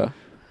shaving. Yeah.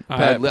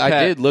 I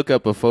did look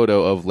up a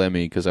photo of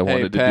Lemmy because I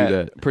wanted to Pat, do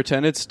that.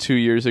 Pretend it's 2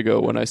 years ago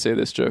when I say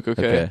this joke,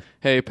 okay? Okay.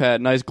 Hey, Pat,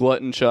 nice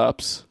glutton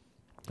chops.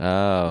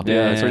 Oh.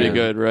 Yeah, that's pretty Damn.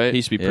 good, right? He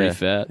used to be pretty Yeah.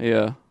 fat.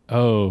 Yeah.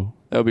 Oh,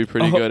 That would be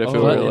pretty good if it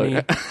gluttony.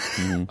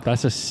 were like...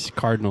 that's a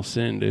cardinal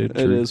sin, dude.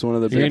 It is one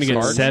of the You're big gonna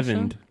get cardinals.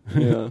 sevened.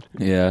 Yeah.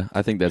 Yeah,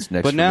 I think that's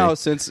next But for now, me.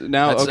 since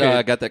now, That's, okay.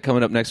 I got that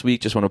coming up next week.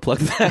 Just want to plug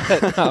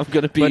that. I'm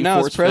going to be But now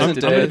it's force-fed present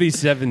to I'm day. gonna death. be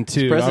 7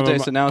 too. present day,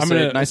 so now I'm say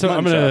gonna, nice so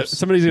I'm mutton gonna chops.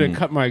 somebody's gonna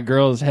cut my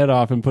girl's head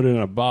off and put it in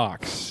a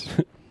box.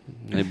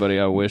 Anybody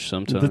I wish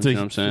sometimes. That's you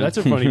know what I'm saying? That's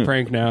a funny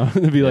prank now.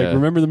 They'd be like, Yeah.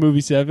 remember the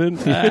movie 7?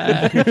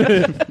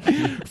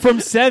 From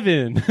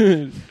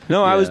 7.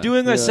 No, I was Yeah.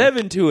 doing a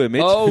 7 to him.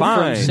 It's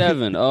fine. from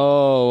 7.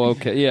 Oh,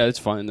 okay. Yeah, it's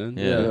fine then.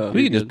 Yeah.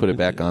 We can just put it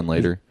back on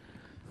later.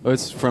 Oh,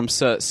 it's from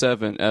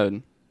 7,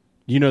 Evan.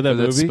 You know that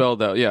That's movie?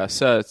 spelled out. Yeah,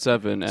 7.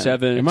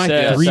 7. Am I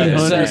Seth, 300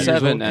 Seth, years Seth.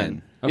 7 old?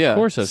 N. Of Yeah.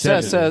 course I've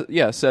Seven. seen it.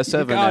 Yeah, 7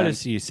 You gotta N.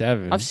 see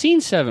 7. I've seen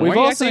 7. We've Why are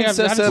you all acting seen like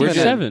I've 7.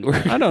 seen 7.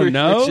 I don't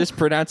know. It's just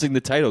pronouncing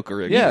the title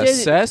correct. Yeah,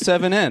 did it.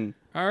 7 N.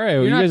 All right, well,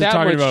 You're you not guys are that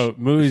talking much- about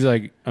movies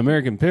like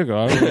American Pickle.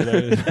 I don't know what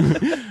that is.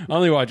 I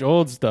only watch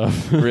old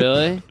stuff.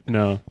 Really?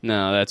 No.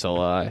 No, that's a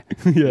lie.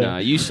 Yeah. Nah,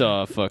 you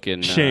saw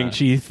fucking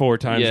Shang-Chi 4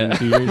 times yeah. in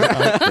theaters.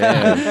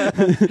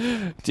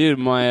 Dude,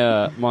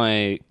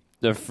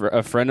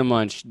 a friend of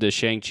mine, the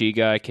Shang-Chi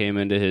guy, came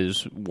into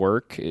his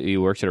work. He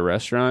works at a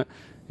restaurant,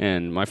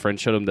 and my friend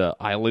showed him the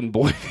Island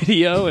Boy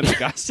video, and the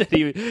guy said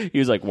he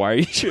was like, "Why are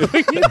you showing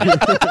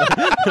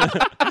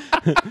it?"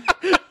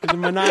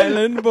 I'm an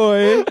island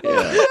boy.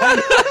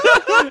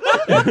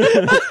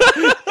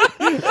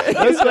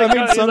 sometimes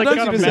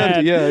you just have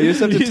to. Yeah, you just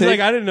have to He's take. like,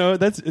 I didn't know.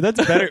 That's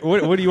better.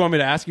 What do you want me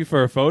to ask you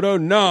for a photo?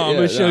 No, I'm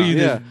gonna show you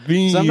this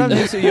beam.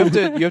 Sometimes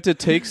you have to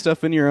take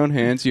stuff in your own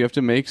hands. You have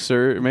to make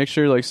sure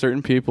like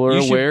certain people are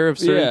aware of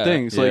certain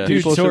things. Like Dude,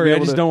 people should be sorry, I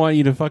able just to. don't want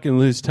you to fucking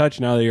lose touch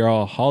now that you're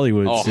all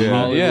Hollywood. Oh, soon.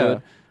 Hollywood. Yeah.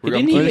 We're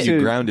Didn't gonna he keep you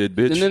get- grounded,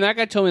 bitch. And then that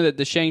guy told me that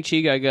the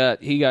Shang-Chi guy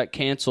got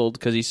canceled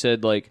because he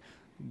said like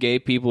gay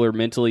people are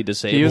mentally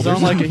disabled. He was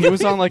on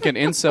like an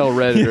incel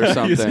Reddit or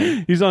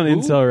something. He's on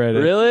Incel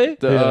Reddit. Really?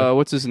 Yeah.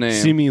 What's his name?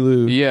 Simi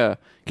Lou. Yeah.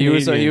 He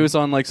Canadian. was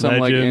on like some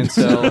Legend. like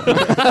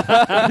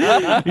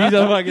incel. He's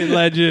a fucking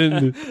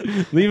legend.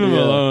 Leave him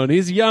alone.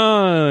 He's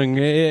young,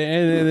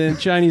 and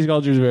Chinese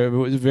culture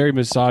is very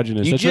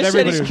misogynist. You That's just what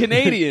said everybody. he's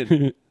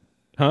Canadian.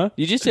 Huh?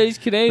 You just said he's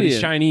But Canadian. he's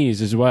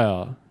Chinese as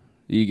well.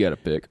 You got to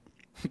pick.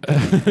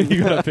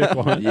 You gotta pick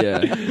one. Yeah,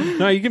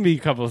 No, you can be a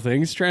couple of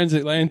things.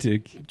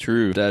 Transatlantic.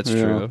 True. that's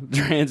Yeah. true.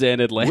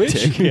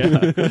 Transatlantic.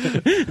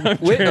 Yeah.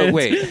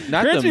 Wait,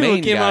 not Trans the people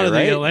main came guy, out of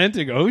right? the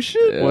Atlantic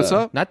Ocean. What's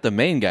up? Not the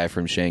main guy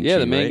from Shang-Chi. Yeah,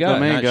 the main right? guy. The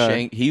main Not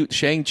guy.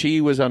 Shang-Chi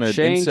was on a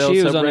Shang-Chi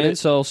incel was on an subreddit?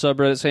 incel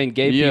subreddit saying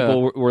gay Yeah.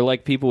 people were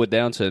like people with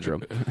Down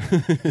syndrome.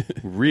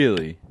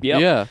 Really? Yep.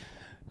 Yeah.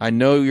 I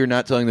know you're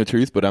not telling the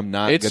truth, but I'm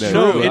not It's gonna.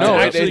 true. It's No,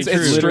 actually it's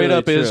true. straight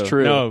up Literally is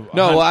true. No,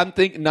 No, I'm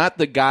thinking not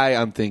the guy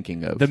I'm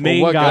thinking of. the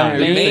main what guy. guy?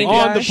 The main on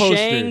guy, the poster.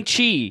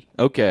 Shang-Chi.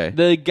 Okay.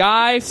 The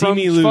guy from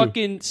Simu Liu.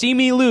 fucking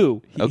Simi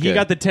Liu. Okay. He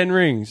got the 10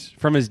 rings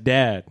from his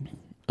dad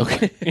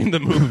Okay. in the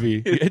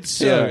movie.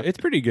 It's it's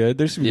pretty good.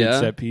 There's some Yeah. good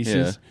set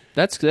pieces.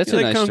 That's You a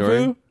like nice Kung story.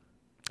 Fu?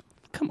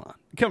 Come on.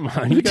 Come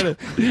on, you gotta.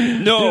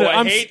 No, Dude,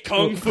 I hate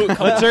Kung Fu.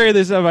 Let's hurry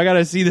this up. I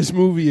gotta see this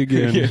movie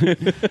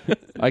again.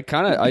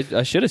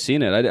 I should have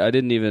seen it. I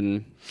didn't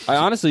even. I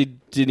honestly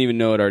didn't even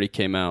know it already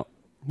came out.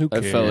 Who I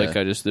cares? felt like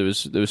I just there was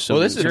so. Well,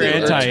 this is You're the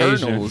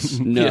anti-Asian. Eternals.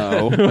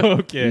 no,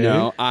 Okay.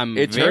 no. I'm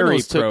very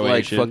Eternals took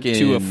like pro-Asian fucking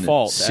to a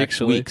fault. 6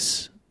 actually.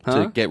 weeks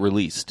Huh? to get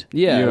released.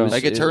 Yeah, Yeah. it was-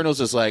 Like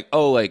Eternals is like,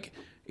 oh, like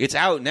it's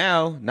out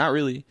now. Not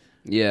really.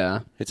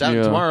 Yeah. It's out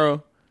Yeah.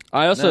 tomorrow.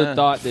 I also Nah,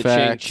 thought that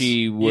facts.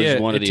 Shang-Chi was Yeah,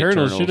 one of the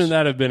Eternals. Eternals. Shouldn't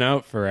that have been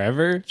out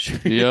forever?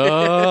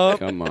 Yup.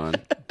 Come on,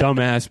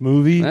 Dumbass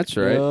movie. that's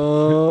right.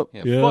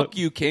 Yeah, Yep. Fuck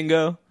you,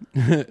 Kingo.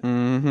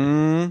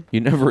 Mm-hmm. You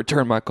never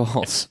return my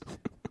calls.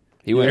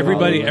 He went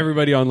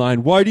Everybody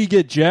online. Why do you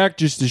get Jack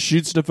just to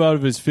shoot stuff out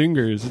of his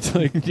fingers? It's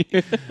like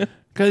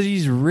because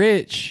he's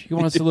rich. He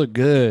wants to look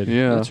good.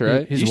 Yeah. That's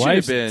right. His You should have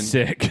wife's been-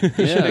 sick. Should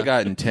Yeah. have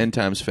gotten 10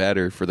 times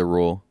fatter for the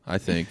role. I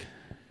think.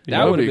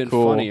 That would have been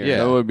cool. funnier. Yeah,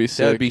 That would be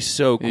sick. That'd be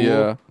so cool.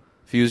 Yeah.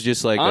 If he was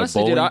just like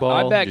Honestly, a bowling dude,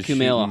 ball. I back just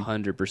Kumail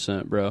shooting.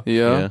 100%, bro.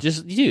 Yeah. Yeah.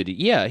 Just dude,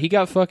 yeah, he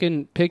got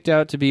fucking picked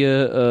out to be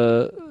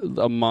a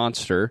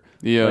monster.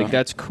 Yeah. Like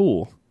that's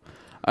cool.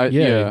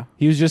 Yeah.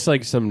 He was just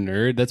like some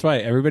nerd. That's why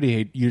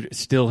everybody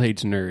still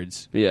hates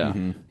nerds. Yeah.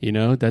 You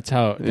know, that's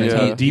how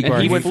Yeah. deep And our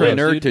he He went from flipped,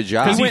 nerd dude. to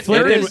jock. Because he went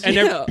flipped nerd, and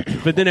yeah.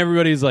 but then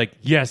everybody's like,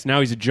 yes, now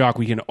he's a jock.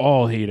 We can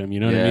all hate him. You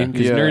know what I Yeah. mean?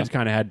 Because Yeah. nerds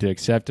kind of had to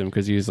accept him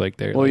because he was like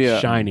their Well, yeah.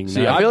 shining.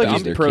 See, knight. I feel like I'm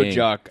he's their pro king.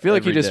 jock. I feel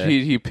like every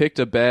day. he picked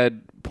a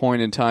bad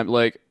point in time.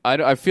 Like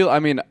I feel. I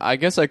mean, I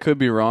guess I could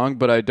be wrong,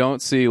 but I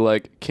don't see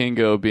like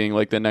Kingo being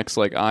like the next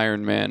like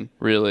Iron Man.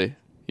 Really,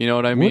 you know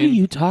what I mean? What are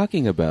you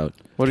talking about?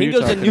 What are you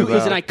Kingo's talking is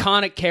about? an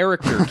iconic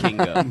character.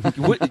 Kingo.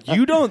 What,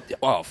 you don't?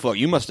 Oh fuck!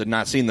 You must have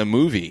not seen the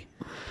movie.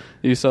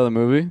 You saw the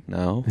movie?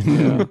 No.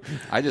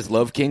 I just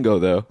love Kingo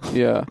though.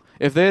 Yeah.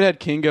 If they had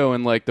Kingo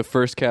in like the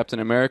first Captain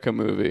America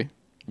movie,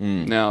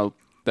 now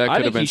that I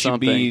could have think been he should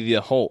something. be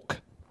the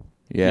Hulk.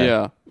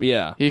 Yeah.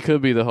 Yeah. He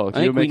could be the Hulk. I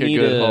He think would make we a need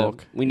good a-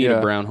 Hulk. we need a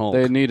brown Hulk.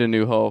 They need a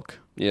new Hulk.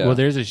 Yeah. Well,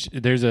 there's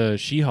a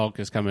She-Hulk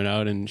is coming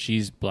out, and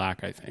she's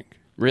black, I think.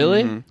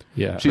 really? Mm-hmm.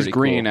 Yeah. She's Pretty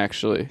green, cool.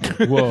 actually.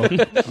 Well,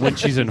 when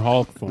she's in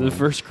Hulk form. The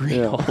first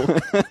Green Yeah. Hulk.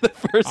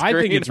 First I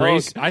think green it's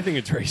Hulk. I think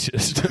it's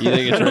racist. You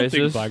think it's I don't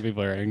think racist? black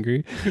people are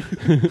angry.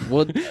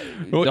 Well,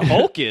 the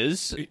Hulk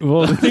is.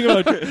 Well,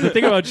 the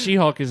thing about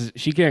She-Hulk is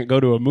she can't go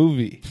to a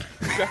movie.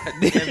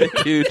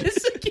 Dude.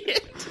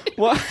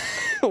 What?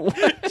 2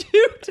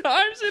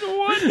 times in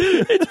one.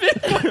 It's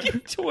been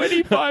fucking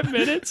 25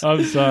 minutes.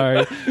 I'm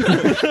sorry.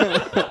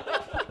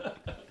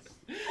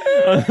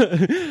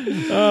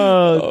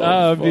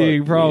 I'm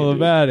being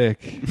problematic.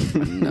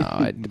 No,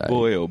 I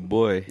Boy, oh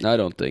boy.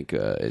 don't think.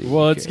 anyone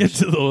Well, let's cares.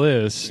 get to the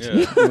list.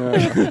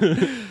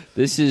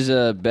 This is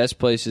best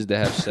places to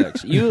have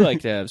sex. You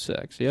like to have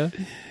sex, yeah?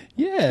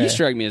 Yeah, You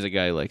strike me as a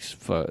guy who likes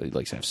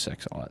to have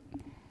sex a lot.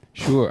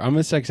 sure. I'm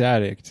a sex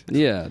addict.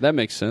 Yeah, that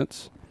makes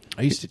sense.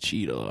 I used to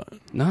cheat a lot.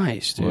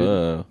 Nice, dude.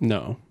 Whoa.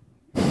 No.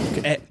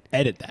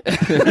 Edit that.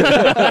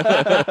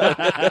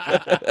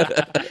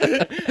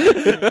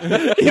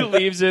 He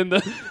leaves in the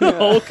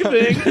Hulk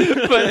thing,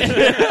 but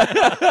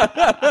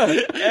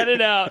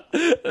edit out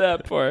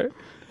that part.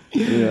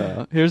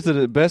 Yeah. Here's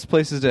the best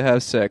places to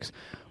have sex.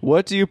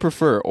 What do you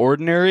prefer,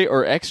 ordinary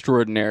or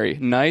extraordinary?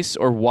 Nice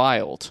or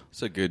wild?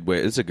 It's a good way.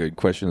 It's a good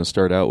question to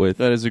start out with.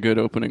 That is a good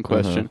opening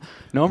question.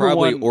 Number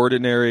Probably one,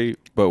 ordinary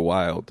but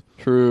wild.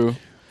 true.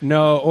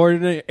 No,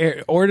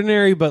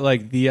 ordinary, but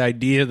like the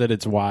idea that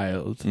it's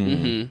wild.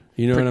 Mm-hmm.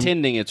 You know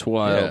Pretending it's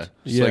wild.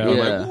 Just like, Yeah. I'm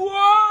Yeah. like,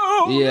 whoa!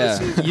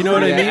 Yeah. You know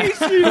what I mean?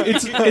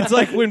 It's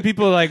like when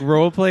people like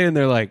role play and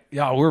they're like,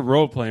 "Yeah, we're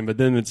role playing," but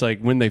then it's like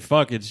when they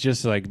fuck, it's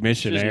just like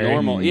missionary, Just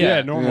normal.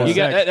 Yeah, normal. You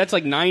got sex. that's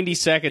like 90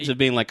 seconds of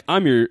being like,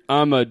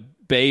 I'm a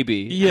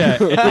baby. Yeah,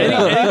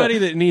 anybody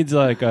that needs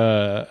like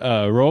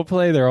a role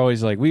play, they're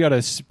always like, we got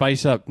to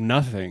spice up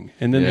nothing,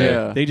 and then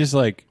Yeah. they just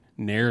like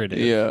narrative.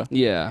 Yeah.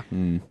 Yeah.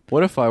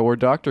 What if I wore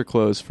doctor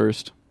clothes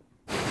first?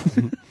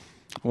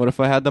 What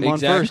if I had them on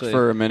Exactly. first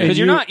for a minute? Because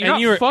you're not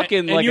you were fucking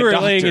and like you a were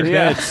doctor. laying in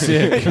bed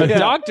sick. A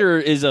doctor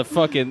is a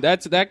fucking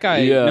that guy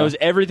Yeah. knows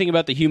everything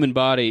about the human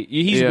body.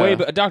 He's Yeah.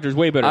 a doctor's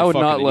way better. I at would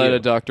fucking not than let you. a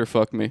doctor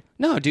fuck me.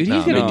 No, dude, No,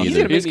 he's gonna me he's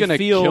neither. gonna He's make me gonna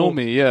feel kill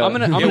me, yeah. I'm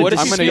gonna what if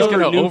I'm he gonna feels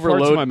discover gonna new parts of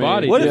overload my me?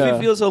 body. What Yeah. if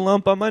he feels a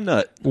lump on my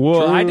nut?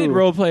 Well, I True. did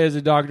role play as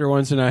a doctor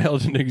once, and I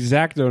held an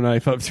X-Acto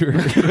knife up to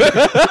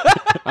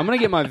her. I'm gonna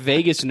get my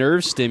vagus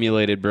nerve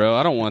stimulated, bro.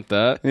 I don't want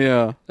that.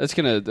 Yeah.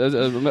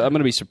 I'm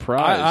gonna be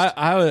surprised.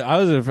 I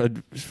was a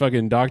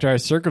fucking doctor. I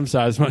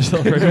circumcised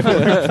myself.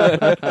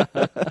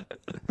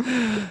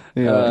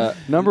 Yeah.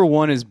 Number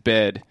one is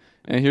bed.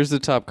 And here's the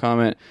top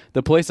comment.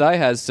 The place I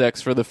had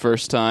sex for the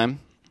first time,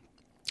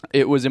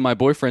 it was in my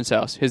boyfriend's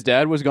house. His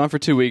dad was gone for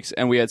 2 weeks,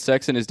 and we had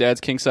sex in his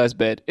dad's king-size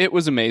bed. It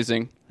was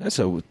amazing.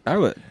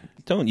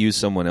 Don't use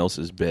someone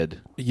else's bed.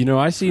 You know,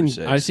 I seen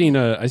sex.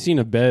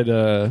 a bed,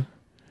 a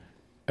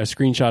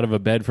screenshot of a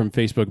bed from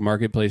Facebook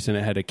Marketplace, and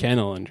it had a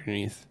kennel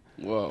underneath.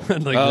 Whoa.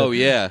 I'd like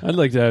Yeah. I'd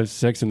like to have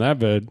sex in that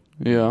bed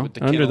Yeah.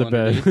 under the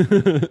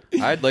bed.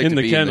 I'd like In to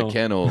the be kennel. in the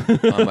kennel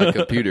on my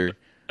computer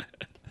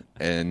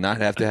and not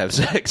have to have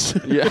sex.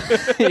 Yeah.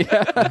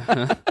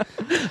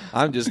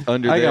 I'm just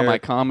under I there. got my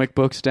comic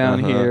books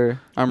down Uh-huh. here.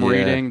 I'm Yeah.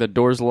 reading. The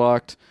door's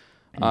locked.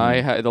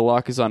 The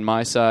lock is on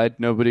my side.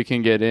 Nobody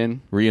can get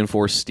in.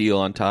 reinforced steel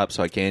on top,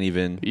 so I can't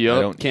even. Yup.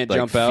 I don't Can't like,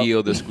 jump out.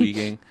 feel the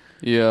squeaking.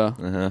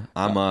 Yeah.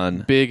 I'm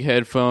on. Big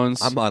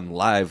headphones. I'm on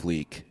Live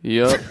Leak.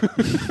 Yep.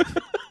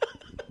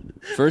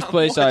 First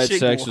place I had watching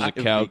sex was a Live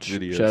Leak couch.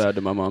 videos. Shout out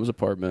to my mom's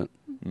apartment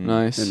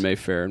Nice. in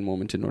Mayfair in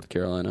Wilmington, North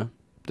Carolina.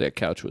 That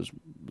couch was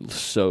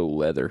so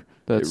leather.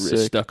 That's it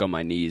sick. stuck on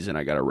my knees and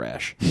I got a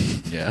rash.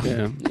 Yeah.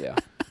 Yeah. Yeah.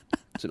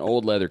 It's an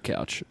old leather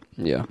couch.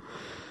 Yeah.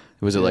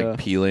 Was it Yeah. like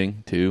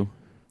peeling too?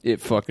 It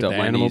fucked Like up the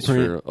my animal knees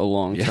print? for a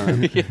long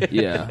time.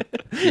 Yeah.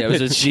 It was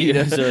a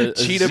Cheetah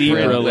cheetah print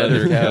zebra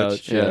leather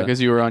couch. Yeah,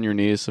 because you were on your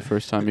knees the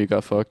first time you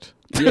got fucked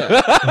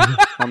Yeah.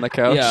 on the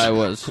couch. Yeah, I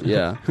was.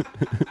 Yeah.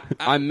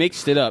 I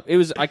mixed it up.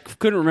 I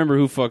couldn't remember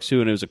who fucks who,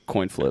 and it was a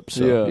coin flip.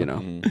 So, Yeah. you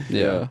know.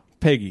 Yeah.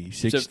 Peggy,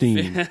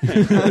 16.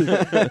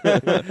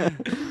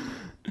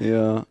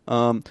 Yeah.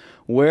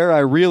 Where I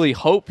really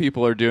hope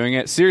people are doing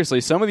it.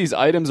 Seriously, some of these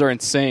items are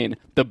insane.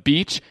 The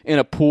beach in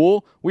a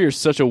pool. We are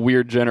such a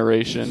weird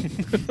generation.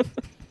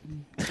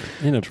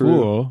 In a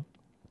pool.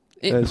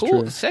 That's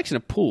true. Sex in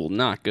a pool,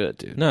 not good,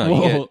 dude. No,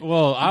 you get,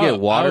 I get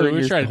water in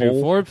was your trying to do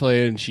hole?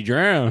 foreplay, and she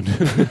drowned.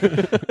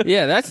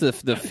 Yeah, that's the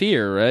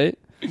fear, right?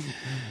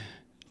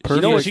 You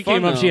know when she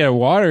came up, she had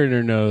water in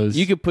her nose.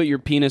 You could put your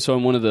penis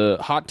on one of the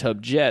hot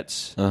tub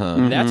jets.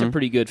 That's a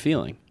pretty good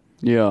feeling.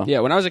 Yeah. Yeah,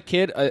 when I was a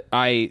kid,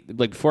 I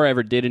like before I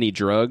ever did any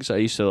drugs, I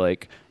used to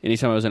like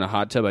anytime I was in a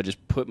hot tub, I just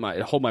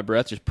hold my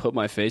breath, just put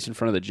my face in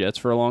front of the jets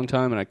for a long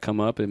time, and I'd come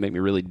up and make me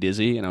really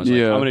dizzy, and I was like,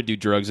 Yeah. I'm gonna do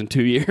drugs in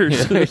 2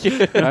 years. That's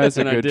a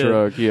And I good did.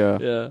 drug. Yeah.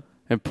 Yeah.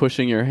 And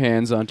pushing your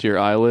hands onto your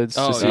eyelids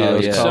to see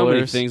those yeah. So many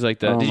colors. things like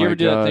that. Oh Did you my ever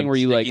do that God. thing where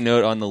you like sticky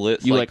note on the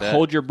lips. you like that.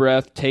 hold your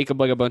breath, take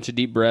like a bunch of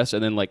deep breaths,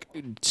 and then like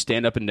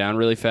stand up and down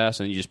really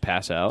fast, and you just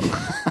pass out?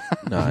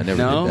 No, I never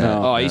No? did that.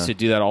 Oh, I used to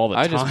do that all the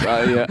I time. just,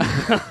 yeah.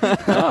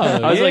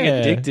 I was like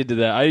addicted to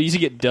that. I used to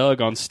get Doug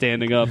on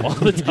standing up all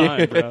the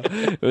time, bro.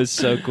 It was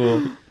so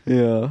cool.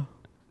 Yeah.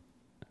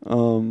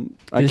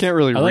 I can't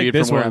really I like read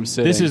this from where one. I'm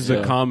sitting. This is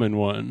the so- common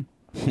one.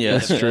 Yeah,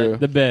 That's true.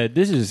 The bed.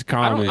 This is I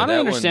common. don't That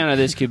understand how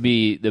this could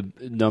be the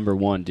number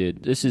one,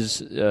 dude. This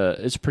is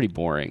it's pretty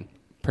boring.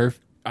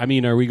 I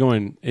mean, are we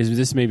going? Is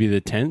this maybe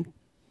the 10th?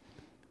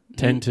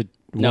 10 to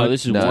No, one?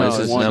 this is No, one. this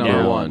is one number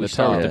down. one. We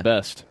start with Yeah. the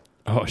best.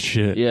 Oh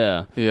shit!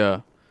 Yeah.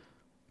 Yeah.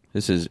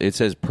 It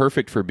says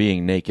perfect for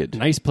being naked.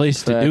 Nice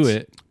place to do Facts.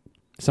 it.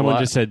 Someone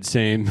Well, just said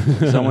same.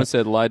 Someone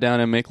said, "Lie down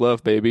and make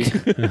love, baby."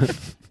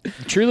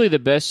 Truly, the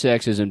best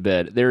sex is in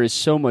bed. There is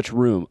so much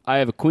room. I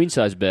have a queen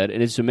size bed,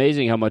 and it's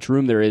amazing how much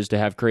room there is to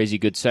have crazy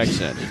good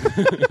sex in.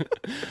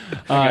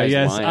 guy's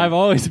Yes, lying. I've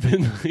always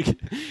been like,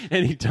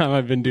 anytime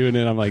I've been doing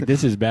it, I'm like,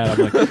 this is bad.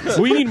 I'm like,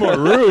 we need more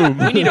room.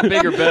 We need a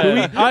bigger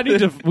bed.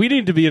 We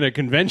need to be in a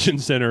convention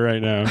center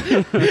right now.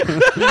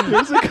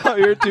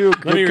 You're two me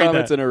good read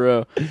comments that. in a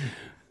row.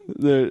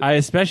 I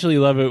especially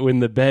love it when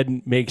the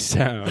bed makes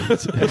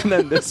sounds. And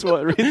then this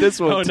one. Read this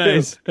one Oh, too.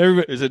 nice.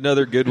 Everybody, There's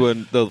another good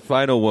one. The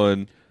final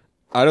one.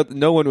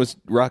 No one was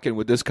rocking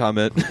with this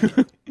comment.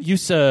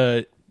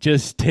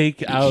 just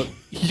take out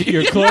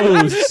your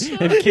clothes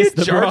and kiss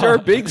the Jar bra. Jar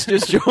Binks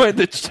just joined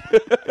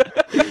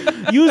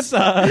the. You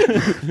saw.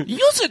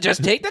 You should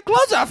just take the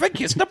clothes off and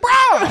kiss the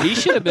bra. He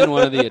should have been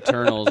one of the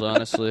Eternals,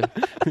 honestly.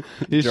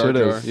 He Jar should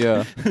have.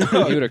 Jar.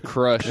 Yeah. He would have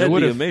crushed. That'd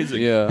be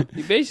amazing. Yeah.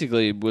 He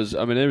basically was.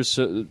 I mean, there was.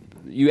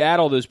 You add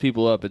all those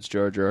people up, it's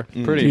Jar Jar.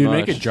 Pretty Dude,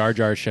 much. make a Jar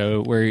Jar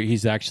show where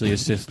he's actually a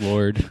Sith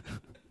Lord.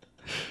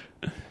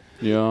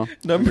 Yeah.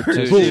 Number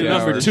two, two.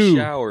 number two.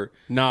 Shower.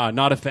 Nah,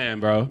 not a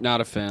fan, bro.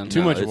 Not a fan.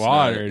 Too much It's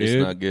water, not, dude.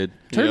 It's not good.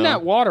 Turn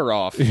that water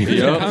off. If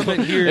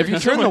you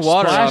turn the much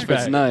water off, splashback.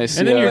 it's nice.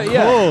 And then yeah. you're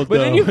cold, But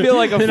then though. you feel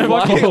like a Then I'm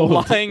fucking cold.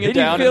 lying Then it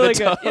down you feel in like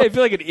the tub. you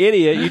feel like an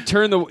idiot.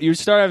 You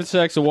start having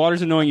sex, the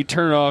water's annoying. You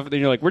turn it off,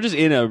 then you're like, we're just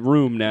in a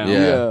room now,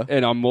 Yeah.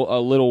 and I'm a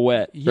little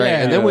wet. Yeah. Right,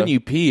 and then when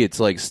you pee, it's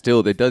like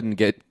still it doesn't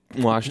get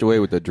washed away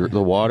with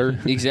the water.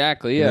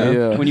 Exactly. Yeah.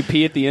 Yeah. When you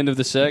pee at the end of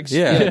the sex,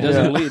 Yeah. it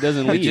doesn't Yeah. leave. It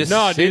doesn't leave. just-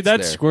 No, sits dude,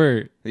 that's there.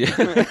 squirt.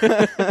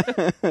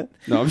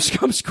 No, I'm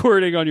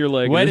squirting on your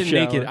leg. Wet in and the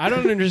shower. naked. I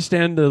don't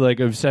understand the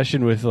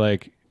obsession with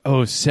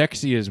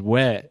sexy is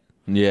wet.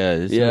 Yeah,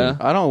 Yeah.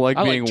 I don't like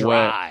being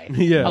wet.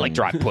 Yeah. I like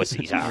dry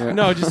pussies.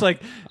 No, just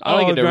like I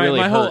like it to my, really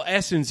my whole hurt.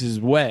 essence is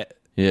wet.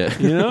 Yeah.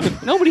 You know?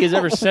 Nobody has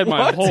ever said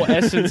my whole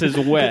essence is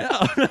wet.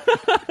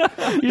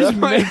 You just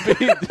make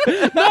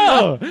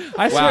No,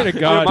 I swear to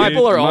God,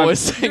 People dude. are always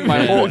saying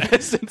my whole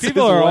essence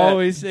People is are wet.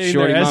 always saying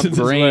Shorty, their my essence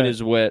brain is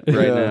is wet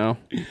right Yeah. now.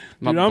 Dude,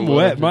 I'm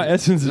wet. My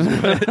essence is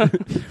wet.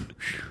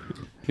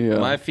 Yeah.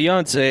 My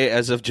fiance,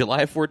 as of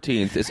July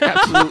 14th, is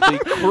absolutely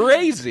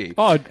crazy.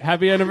 Oh,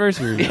 happy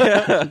anniversary.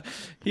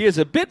 He is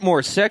a bit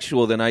more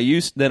sexual than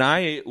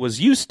I was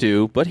used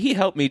to, but he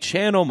helped me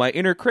channel my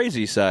inner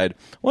crazy side.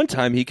 One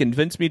time, he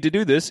convinced me to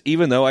do this,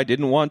 even though I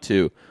didn't want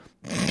to.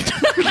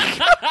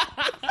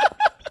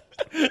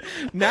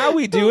 Now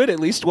we do it at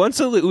least once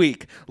a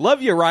week.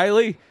 Love you,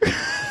 Riley.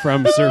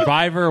 From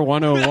Survivor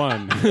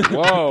 101.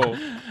 Whoa.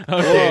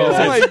 Okay,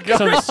 Oh my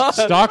some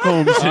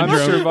Stockholm I'm syndrome.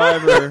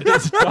 Survivor.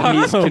 He's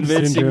Stockholm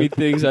convincing syndrome. me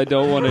things I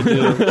don't want to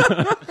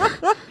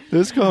do.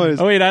 This comment is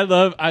Oh wait, I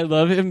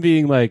love him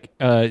being like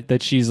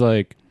that. She's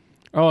like,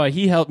 oh,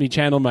 he helped me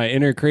channel my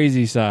inner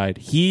crazy side.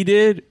 He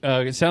did.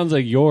 It sounds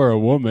like you're a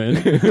woman.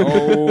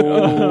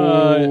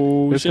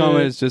 Oh, this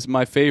comment is just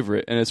my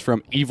favorite, and it's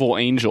from Evil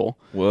Angel.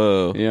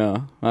 Whoa.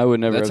 Yeah, I would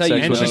never That's have how sex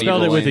you And with she an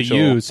spelled it evil with angel.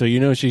 a U, so you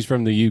know she's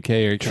from the UK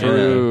or Canada.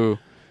 True.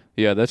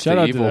 Yeah, that's Shout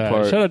the out evil to that.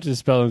 part. Shout out to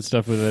spelling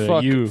stuff with a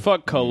fuck, U.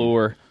 fuck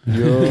Kalor.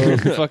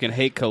 Fucking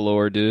hate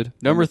Kalor, dude.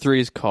 Number 3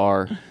 is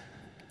car.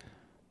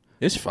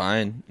 It's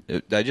fine.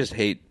 I just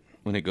hate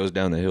when it goes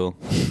down the hill.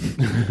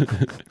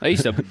 I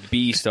used to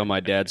beast on my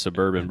dad's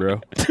Suburban,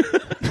 bro.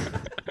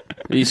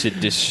 I used to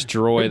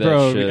destroy that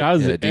Bro, shit. I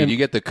was, Yeah, dude, and you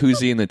get the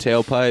koozie in the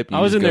tailpipe.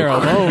 I was in there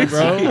alone,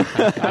 bro.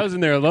 I was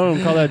in there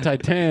alone. Call that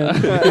Titan.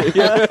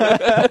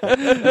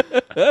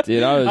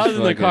 Dude, I was I was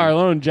in the fucking- car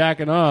alone,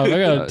 jacking off. I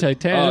got a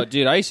Titan. Oh,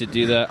 dude, I used to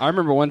do that. I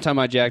remember one time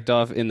I jacked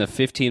off in the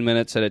 15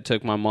 minutes that it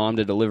took my mom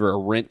to deliver a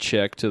rent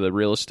check to the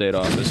real estate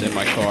office in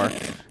my car,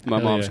 my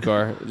Hell mom's yeah.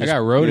 car. I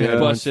got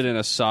roadhead once busted in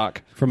a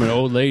sock. from an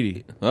old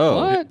lady. Oh.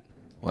 What?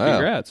 Wow.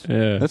 Congrats.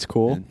 Yeah, That's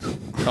cool.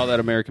 Call that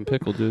American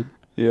pickle, dude.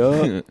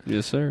 Yeah.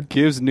 Yes, sir.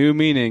 Gives new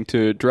meaning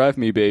to Drive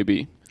Me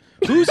Baby.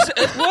 Who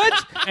said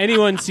what?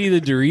 anyone see the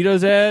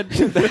Doritos ad?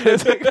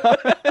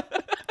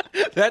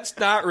 That's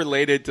not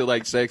related to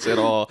like sex at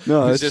all.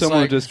 No, It's it's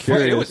someone like, just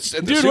what, it curious. was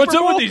in the Dude, Super what's up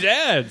Bowl? with these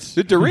ads?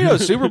 The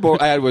Doritos Super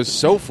Bowl ad was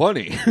so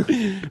funny.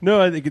 No,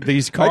 I think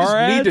these car I just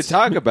ads. need to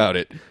talk about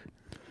it.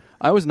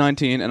 I was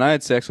 19 and I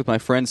had sex with my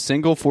friend's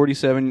single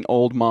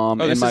 47-year-old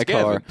mom Oh, in this my is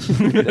car.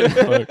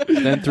 Gavin.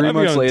 Then 3 I'll be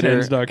months on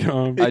later,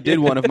 tens.com. I did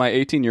one of my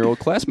 18-year-old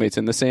classmates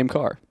in the same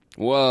car.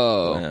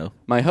 Whoa. Wow.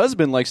 My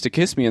husband likes to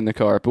kiss me in the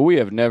car, but we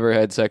have never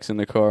had sex in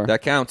the car.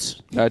 That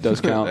counts. That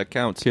does count. That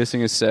counts. Kissing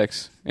is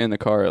sex in the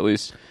car, at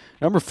least.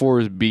 Number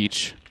 4 is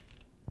beach.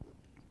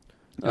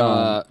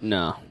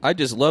 No. I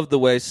just love the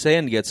way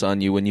sand gets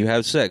on you when you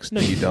have sex. No,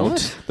 you don't.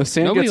 The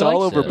sand Nobody gets all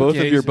likes over that. both Okay,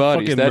 of your he's a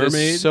bodies. fucking That is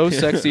mermaid. so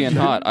sexy and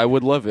hot. I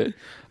would love it.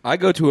 I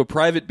go to a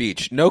private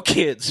beach, no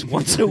kids,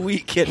 once a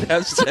week, and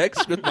have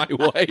sex with my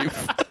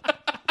wife.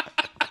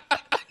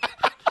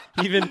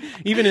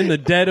 even in the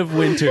dead of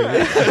winter.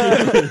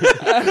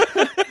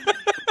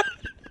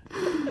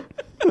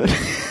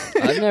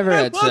 I've never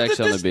had sex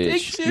on the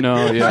beach.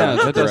 No, yeah,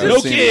 that doesn't No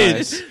seem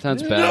kids. nice.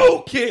 Sounds bad. No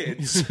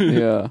kids.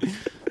 Yeah,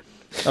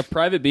 A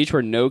private beach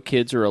where no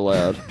kids are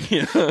allowed.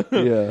 yeah.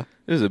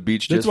 There's a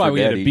beach That's just why for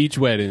we had daddy. a beach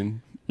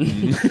wedding.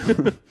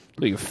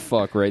 We can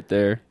fuck right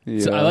there. yeah.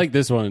 So I like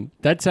this one.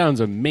 That sounds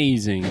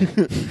amazing.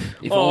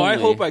 If Oh, I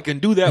only. hope I can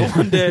do that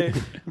one day.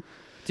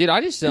 Dude,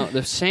 I just don't.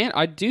 The sand.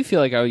 I do feel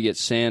like I would get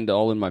sand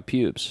all in my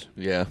pubes,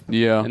 Yeah.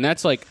 Yeah. and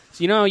that's like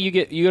You know, you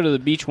go to the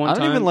beach one I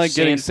time. don't even like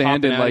getting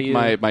sand in popping like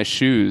out of you. my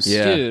shoes.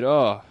 Yeah. Dude,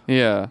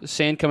 Yeah.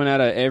 sand coming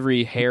out of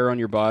every hair on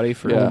your body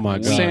for Oh my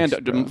gosh, sand.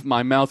 bro.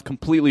 My mouth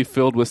completely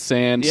filled with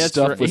sand. Yeah, that's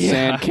stuffed right. with Yeah.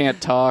 sand.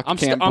 Can't talk. I'm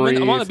can't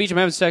breathe. I'm on the beach. I'm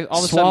having sex. All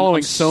of a sudden, Swallowing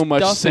I'm so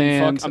much stuffing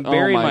sand. I'm Oh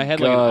burying my my head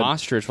like an God.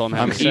 ostrich while I'm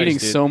having I'm sex. eating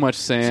dude. so much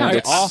sand. Sounds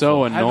It's awful.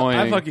 so annoying.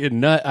 I fucking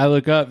nut. I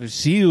look up,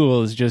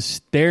 Seagull is just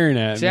staring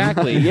at me.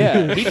 Exactly.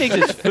 Yeah, he thinks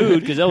it's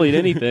food because he'll eat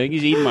anything.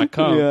 He's eating my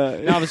cum. Yeah.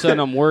 Now all of a sudden,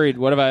 I'm worried.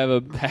 What if I have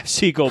a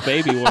seagull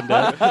baby one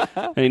day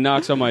and he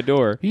knocks on my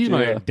door? He's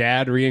my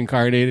dad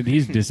reincarnated.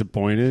 He's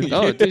disappointed.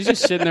 Oh, dude, he's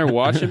just sitting there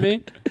watching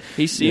me.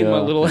 He's seeing my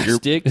little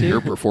stick. Dude.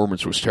 Your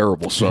performance was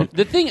terrible, son.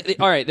 The thing,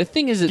 all right. The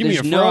thing is that Give me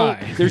there's a no,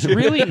 fry. there's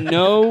really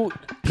no.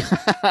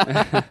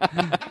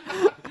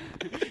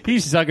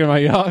 He's sucking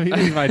my off. He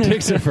thinks my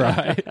dick's a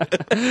fry.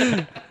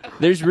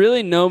 There's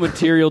really no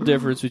material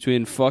difference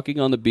between fucking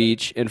on the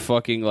beach and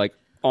fucking like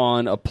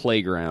on a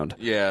playground.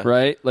 Yeah.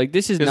 Right? Like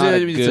this is 'Cause not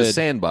it's a good.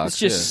 sandbox, It's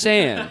just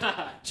yeah. sand.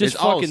 Just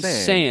It's all fucking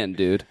sand. sand,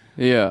 dude.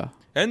 yeah.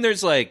 And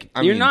there's like,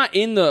 You're not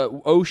in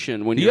the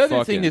ocean when The you're other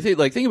fucking. thing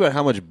to think about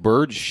how much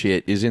bird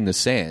shit is in the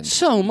sand.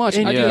 So much.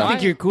 And I you do-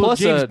 think you're cool? Plus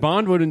James a-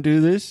 Bond wouldn't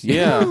do this.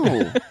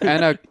 Yeah.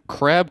 And a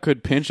crab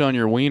could pinch on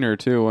your wiener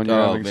too when you're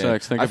Oh having man,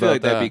 sex. Think I feel about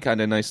like that. that'd be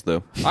kind of nice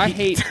though. I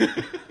hate.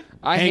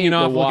 I hate Hanging the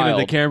off, looking at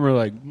wild. the camera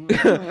like,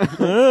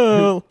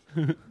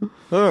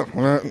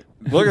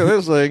 Look at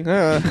this thing.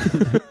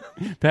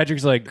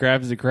 Patrick's like,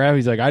 grabs the crab.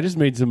 He's like, I just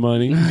made some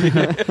money.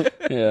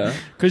 Yeah.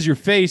 Because your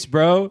face,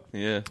 bro.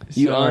 Yeah,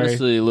 You Sorry.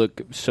 honestly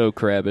look so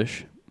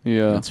crabbish.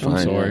 yeah. that's I'm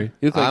fine. sorry.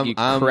 You look like I'm-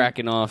 you're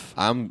cracking off.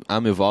 I'm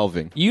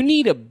evolving. You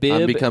need a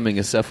bib. I'm becoming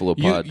a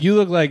cephalopod. You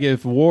look like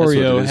if That's what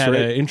Wario it is, had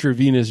right? an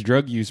intravenous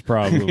drug use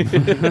problem.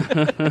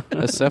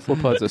 A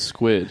cephalopod's a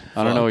squid.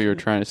 I don't know what you were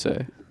trying to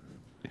say.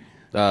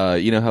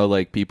 You know how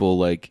like people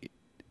like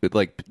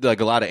a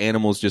lot of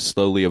animals just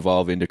slowly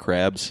evolve into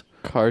crabs.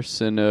 Oh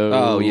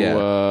yeah.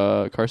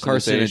 Carcinization.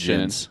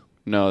 Carcinogens.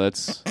 No,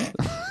 that's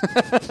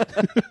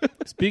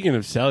Speaking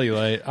of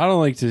cellulite, I don't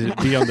like to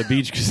be on the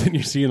beach because then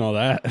you're seeing all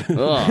that. Ugh.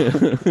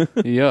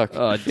 yuck.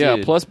 Oh, yeah,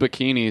 dude. plus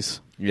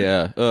bikinis.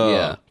 Yeah.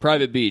 Yeah.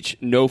 Private beach,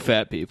 no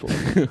fat people.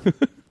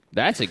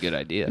 That's a good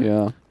idea.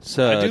 Yeah.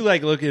 So I do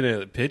like looking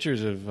at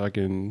pictures of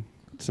fucking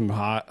some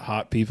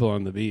hot people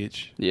on the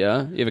beach.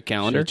 Yeah? You have a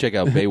calendar? check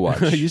out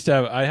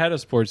Baywatch. I had a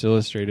Sports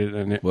Illustrated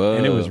and it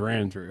Whoa. was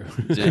ran through.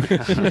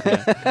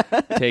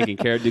 Taking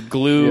care of the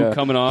glue Yeah.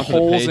 coming off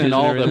Holes the pages in and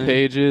all the everything.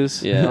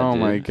 pages. Yeah, Oh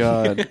dude. my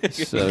god.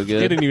 So I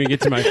good. didn't even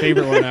get to my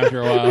favorite one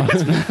after a while.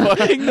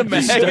 Fucking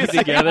the Stuck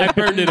together. I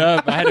burned it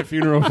up. I had a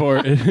funeral for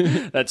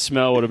it. That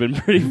smell would have been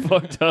pretty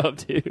fucked up,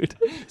 dude.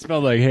 It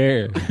smelled like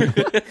hair.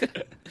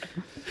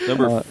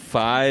 Number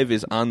 5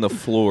 is On the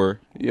Floor.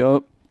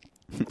 Yup.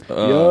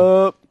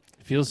 Uh,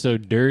 Feels so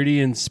dirty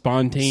and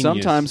spontaneous.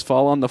 Sometimes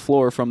fall on the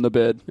floor from the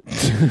bed.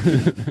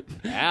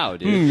 Ow,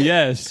 dude.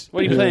 Yes.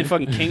 What are you playing,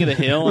 fucking King of the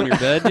Hill on your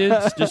bed, dude?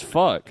 Just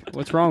fuck.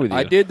 What's wrong with you?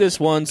 I did this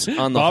once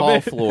on the Bobby?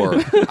 hall floor.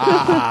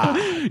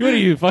 What are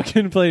you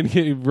fucking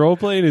playing? Role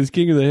playing as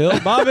King of the Hill,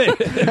 Bobby.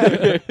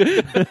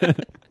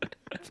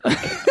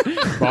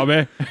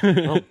 Bobby.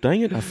 Oh,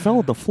 dang it. I fell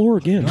on the floor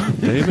again.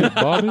 Damn it,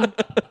 Bobby.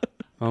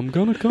 I'm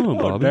gonna come,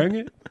 Oh, Bobby. dang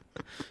it.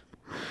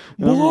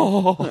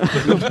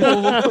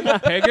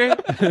 Peggy?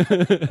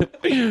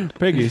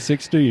 Peggy,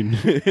 16.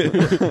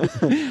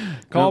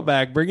 Call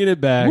back, bringing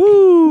it back.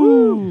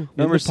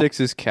 Number 6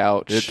 is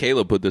couch.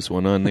 Caleb put this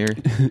one on there.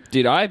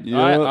 Dude,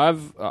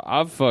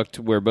 I've fucked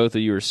where both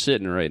of you are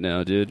sitting right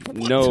now, dude.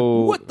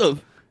 No. What the?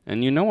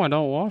 And you know I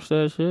don't wash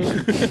that shit.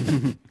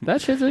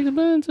 That shit's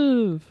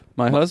expensive.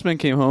 My husband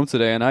came home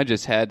today and I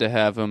just had to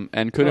have him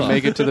and couldn't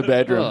make it to the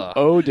bedroom. Ugh.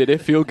 Oh, did it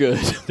feel good?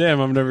 Damn,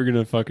 I'm never going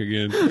to fuck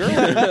again.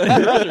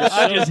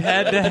 I just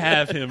had to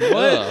have him.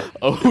 What?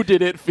 Oh,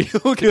 did it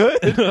feel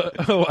good?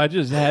 Oh, I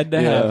just had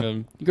to have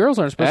him. Girls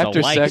aren't supposed After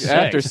to like sex, sex.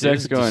 after dude.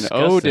 sex, It's going.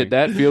 disgusting. Oh, did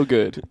that feel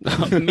good?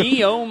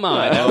 Me, oh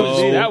my.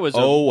 That was a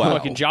wow.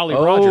 fucking Jolly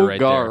Roger Oh right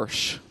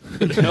gosh.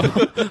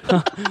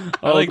 I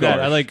like that.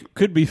 I like,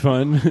 could be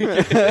fun.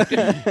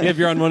 If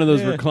you're on one of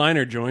those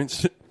recliner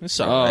joints, It's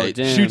there. all Oh, right.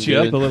 damn, shoot you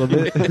dude. up a little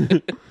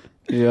bit.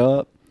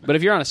 Yep. But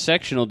if you're on a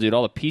sectional, dude,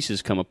 all the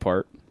pieces come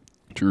apart.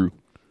 True.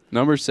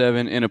 Number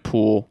 7 in a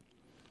pool.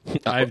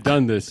 I've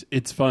done this.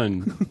 It's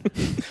fun.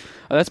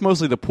 That's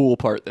mostly the pool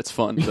part that's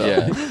fun. Though.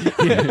 Yeah.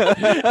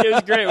 It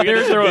was great. We got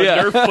to throw a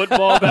Nerf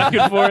football back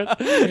and forth.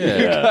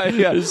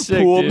 yeah. It's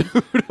sick, Pool dude.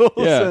 noodles.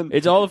 Yeah, and-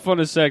 it's all the fun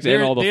of sex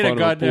and all the They had fun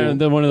a of the pool.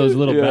 goddamn one of those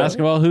little Yeah.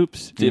 basketball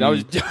hoops. Dude, I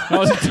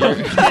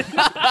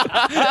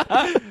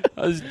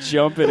was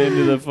jumping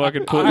into the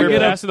fucking pool. We were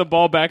passing the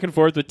ball back and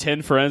forth with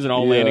 10 friends and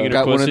all Yeah. landing in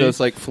Got her one pussy. of those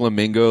like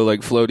flamingo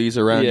like floaties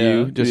around Yeah.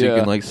 you, just so you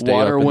can like stay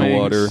Water up in wings. the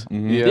water.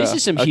 Mhm. Yeah. This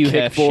is some A Hugh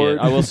Hef kickboard. shit.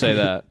 I will say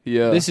that.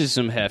 Yeah. This is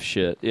some Hef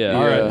shit. Yeah.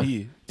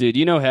 R.I.P. Dude,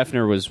 you know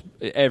Hefner was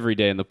every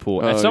day in the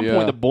pool. At Oh, some yeah.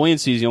 point, the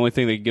buiyancy is the only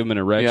thing that can give him an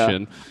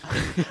erection.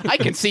 I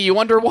can see you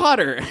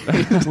underwater.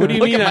 What do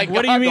you mean?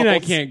 What do you mean I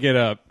can't get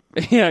up?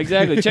 Yeah,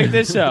 exactly. Check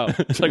this out.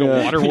 It's like a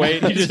water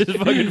weight. He just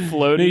fucking And he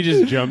floating.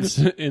 just jumps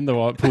in the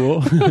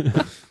pool.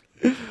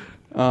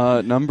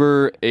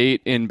 Number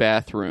 8 in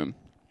bathroom.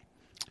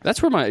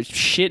 That's where my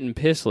shit and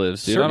piss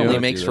lives, dude. I don't Certainly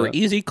wanna makes do for that.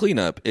 easy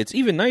cleanup. It's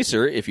even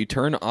nicer if you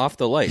turn off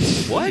the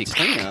lights. What?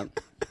 Cleanup?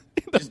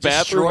 The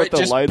bathroom with the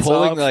just lights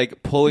pulling off.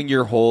 Pulling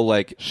your whole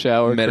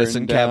Shower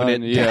medicine curtain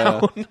cabinet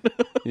down. down.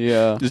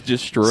 Yeah. Just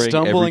destroying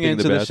Stumbling everything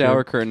into in the bathroom.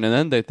 shower curtain, and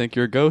then they think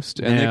you're a ghost,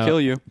 and Now- they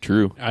kill you.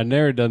 True. I've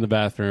never done the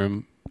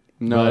bathroom.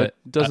 No, but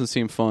it doesn't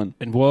seem fun.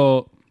 And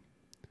well,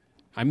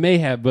 I may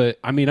have, but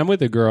I mean, I'm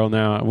with a girl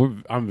now.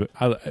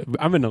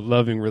 I'm in a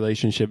loving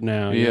relationship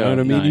now. You know what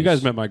I mean? You nice.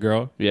 guys met my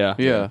girl. Yeah.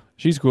 Yeah.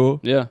 She's cool.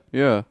 Yeah.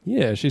 Yeah.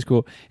 Yeah, she's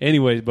cool.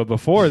 Anyways, but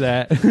before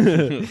that,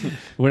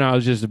 when I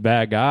was just a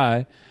bad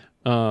guy,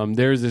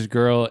 there was this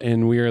girl,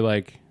 and we were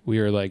like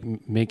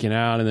making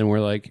out, and then we're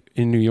like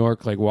in New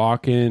York, like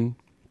walking.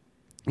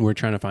 And we're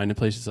trying to find a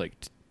place. It's like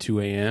 2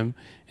 a.m.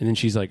 And then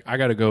she's like, I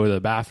got to go to the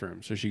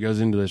bathroom. So she goes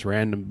into this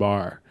random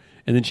bar.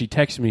 And then she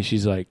texts me.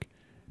 She's like,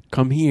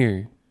 come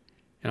here.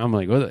 And I'm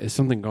like, what? Is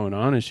something going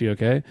on? Is she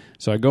okay?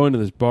 So I go into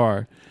this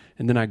bar.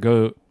 And then I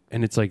go,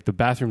 and it's like the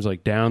bathroom's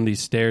like down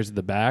these stairs at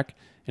the back.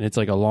 And it's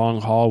like a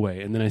long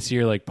hallway. And then I see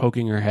her like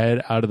poking her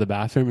head out of the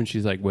bathroom. And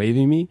she's like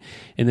waving me.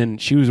 And then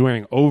she was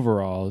wearing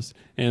overalls.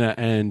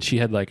 And she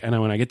had like, and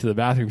when I get to the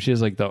bathroom, she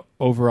has like the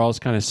overalls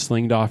kind of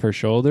slinged off her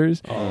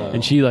shoulders.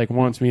 And she like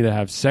wants me to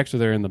have sex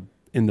with her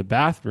in the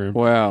bathroom.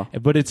 Wow.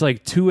 But it's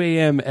like 2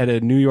 a.m. at a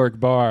New York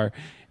bar,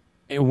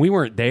 and we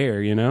weren't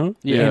there, you know?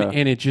 Yeah.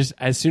 And it just,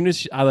 as soon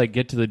as I like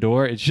get to the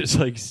door, it's just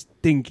like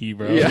stinky,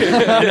 bro. Yeah.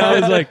 And I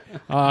was like,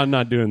 oh, I'm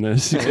not doing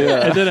this.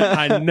 Yeah. And then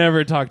I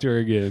never talked to her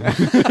again.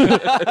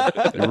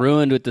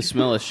 Ruined with the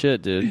smell of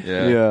shit, dude.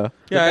 Yeah. Yeah.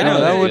 Yeah, I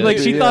know. That would Like,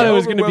 she thought it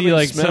was going to be Overwhelming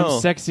like smell.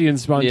 some sexy and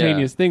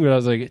spontaneous thing, but I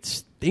was like, it's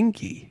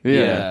stinky.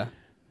 Yeah.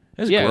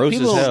 That's Yeah, gross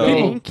people, as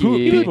hell.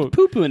 people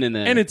poo-pooing in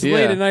there. And it's Yeah.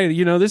 late at night.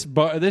 You know, this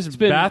been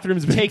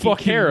bathroom's been taken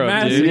fucking care of,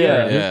 massive. dude.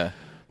 Yeah. Yeah.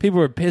 People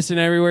were pissing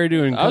everywhere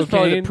doing I was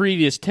probably the cocaine.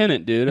 previous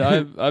tenant, dude.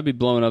 I'd be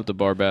blowing up the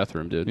bar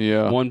bathroom, dude.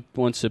 Yeah. One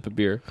sip of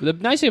beer. The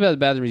nice thing about the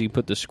bathroom is you can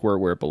put the squirt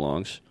where it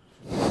belongs.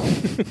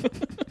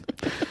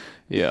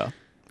 Yeah.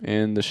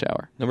 In the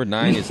shower. Number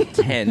 9 is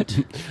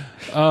tent.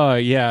 Oh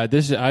yeah,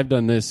 I've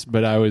done this,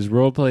 but I was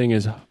role playing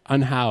as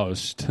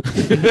unhoused.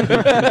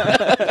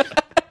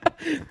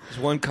 There's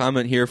one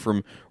comment here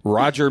from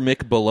Roger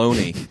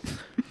McBaloney.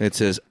 It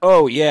says,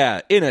 "Oh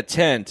yeah, in a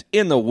tent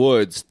in the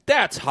woods.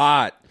 That's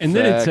hot." And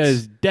then it Facts.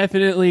 says,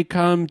 definitely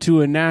come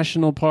to a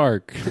national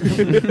park.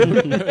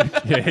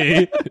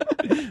 Okay.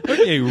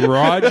 Okay,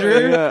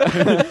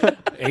 Roger.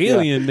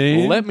 Alien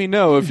name. Let me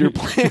know if you're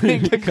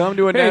planning to come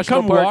to a Hey, national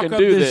come park walk and up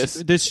do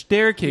this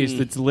staircase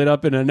that's lit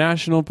up in a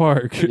national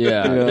park.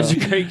 Yeah, it's a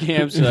great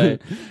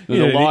campsite. There's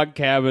Yeah, a log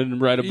cabin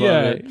right above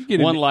it. you get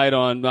One an- light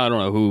on. I don't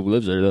know who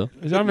lives there though.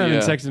 So I'm having Yeah.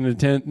 sex in a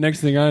tent.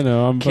 Next thing I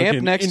know, I'm Camp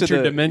fucking next to the-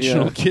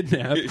 interdimensional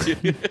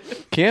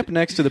kidnapped. Camp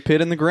next to the pit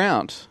in the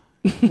ground.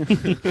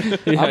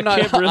 Yeah, I'm not,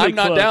 camp really I'm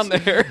not close. down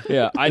there.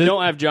 Yeah, I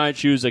don't have giant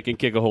shoes that can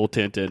kick a whole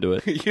tent into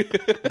it.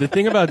 The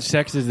thing about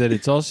sex is that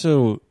it's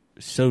also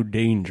so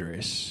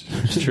dangerous.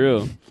 It's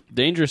true.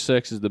 Dangerous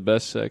sex is the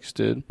best sex,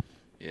 dude.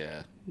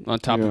 Yeah. On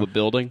top of a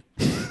building.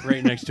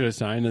 Right next to a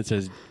sign that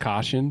says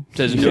caution.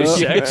 Says no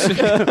sex.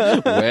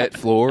 Wet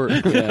floor.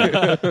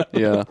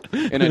 Yeah.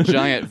 In a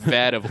giant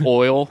vat of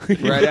oil.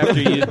 Right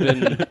after you've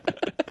been.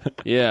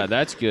 Yeah,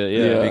 that's good.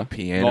 Yeah. Big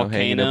piano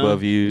hanging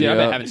above you. Dude, I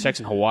bet Yeah. having sex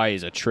in Hawaii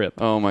is a trip.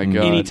 Oh my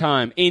god.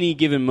 Anytime, any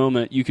given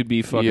moment, you could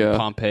be fucking Yeah.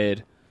 Pompeii.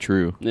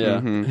 True.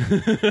 Yeah.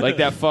 Like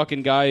that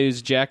fucking guy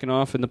who's jacking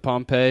off in the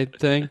Pompeii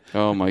thing.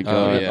 Oh my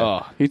god. yeah.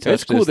 Oh. He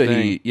That's touched cool his that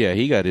thing.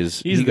 he got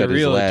his He's he got the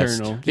his real last.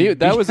 Eternal.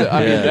 That was. I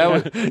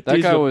mean, that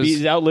He's guy was.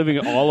 He's outliving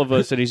all of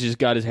us, and he's just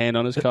got his hand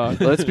on his cock.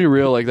 Let's be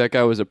real. Like that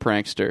guy was a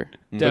prankster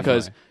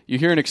because you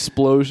hear an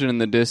explosion in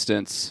the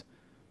distance,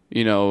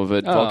 you know, of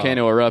a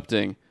volcano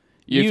erupting.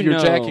 If You you're know.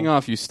 jacking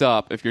off, you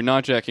stop. If you're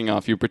not jacking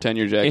off, you pretend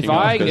you're jacking If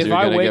off. I 'cause if you're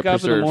I gonna wake get up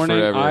in the preserved morning,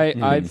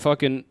 forever. I'd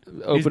fucking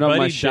His open up buddy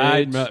my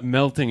died shades.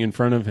 melting in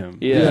front of him.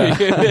 Yeah.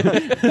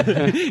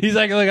 He's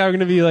like, look, I'm going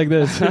to be like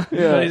this.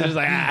 Yeah. He's just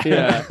like, ah.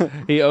 Yeah.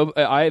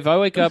 If I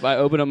wake up, I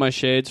open up my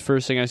shades.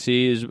 First thing I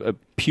see is a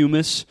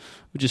pumice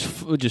just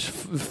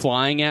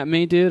flying at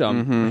me, dude.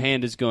 My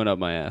hand is going up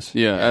my ass.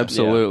 Yeah,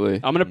 absolutely.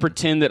 I'm gonna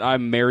pretend that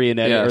I'm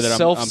marionette Yeah, or that I'm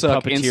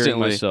self-suck puppeteering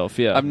instantly. myself.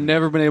 Yeah. I've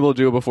never been able to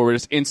do it before. But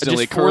just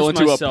instantly Just curl force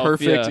into myself, a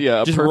perfect,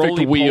 a just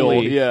perfect wheel.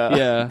 roly-poly.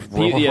 Yeah,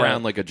 Roll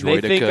around like a They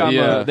think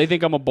droideka. they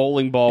think I'm a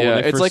bowling ball. Yeah,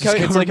 when they it's first like how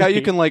discover you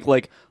me. can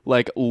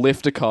like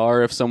lift a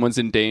car if someone's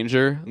in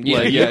danger. Yeah.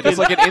 Like, yeah, just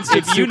like an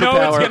instant If you know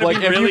it's superpower. gonna Like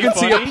be if really you can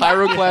see a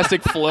funny.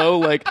 pyroclastic flow,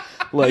 like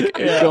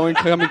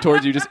coming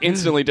towards you, just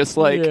instantly, just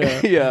like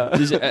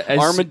Just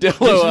as-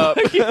 armadillo up.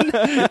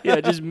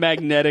 yeah, just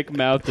magnetic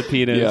mouth to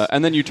penis. Yeah,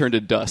 and then you turn to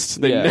dust.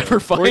 They Yeah. never Or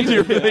find you-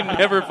 your. They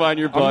never find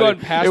your I'm body. going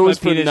past it was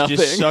my for penis, nothing.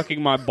 just sucking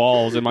my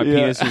balls, and my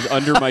penis is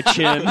under my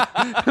chin.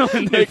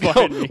 when they They go,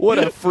 find me. what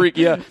a freak!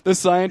 Yeah, the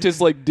scientists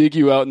like dig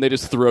you out and they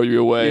just throw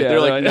you away. Yeah, They're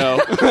like, right. no,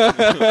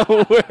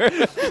 We're in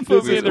the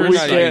not even going to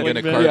recycling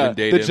bin. carbon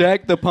date him.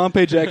 the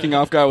Pompeii jacking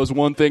off guy was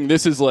one thing.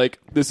 This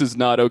is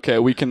not okay.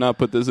 We cannot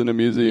put this in a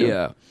museum.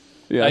 Yeah.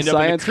 Yeah, I end up in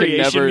the science can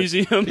Creation never.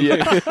 Museum.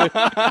 Yeah.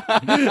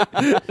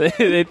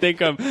 they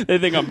think I'm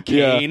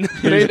Kane.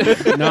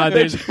 No,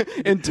 there's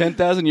In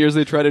 10,000 years,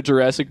 they try to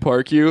Jurassic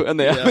Park you, and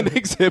they have an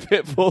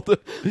exhibit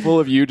full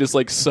of you just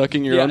like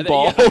sucking your own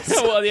balls.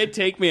 Well, they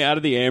take me out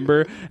of the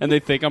amber, and they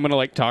think I'm gonna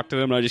like talk to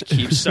them, and I just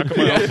keep sucking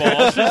my own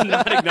balls, just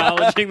not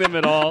acknowledging them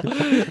at all.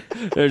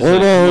 They're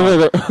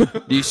just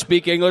like, do you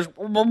speak English?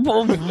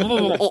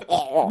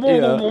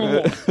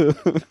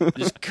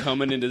 Just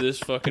coming into this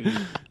fucking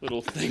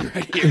little thing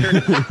right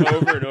here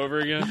over and over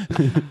again.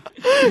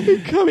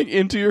 Coming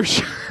into your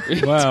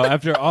shirt. wow.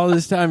 After all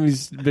this time,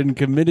 he's been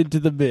committed to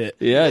the bit.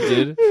 Yeah,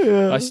 dude.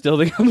 I still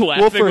think I'm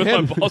laughing with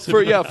my balls.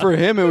 For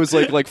him, it was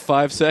like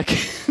 5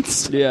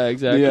 seconds. Yeah,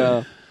 exactly.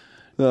 Yeah.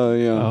 Oh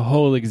yeah. A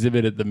whole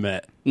exhibit at the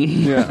Met.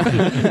 Yeah.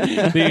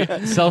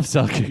 The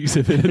self-suck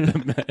exhibit at the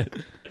Met.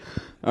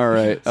 All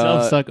right.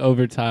 Self-suck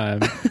over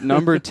time.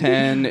 Number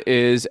 10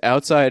 is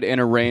outside in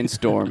a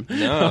rainstorm.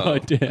 Oh,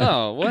 damn.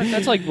 Oh, what?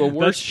 That's like the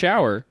worst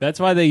shower. That's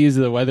why they use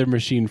the weather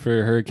machine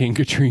for Hurricane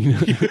Katrina.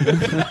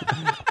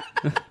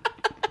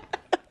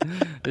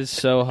 It's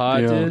so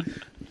hot, Yeah.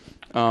 dude.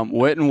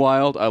 Wet and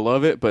wild. I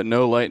love it, but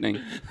no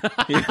lightning. I'm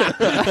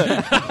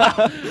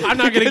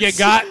not going to get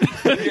got.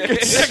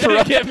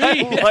 Struck get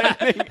me.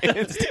 lightning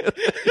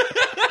instantly.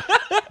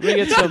 Let me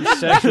get some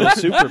sexual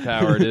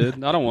superpower,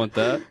 dude. I don't want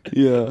that.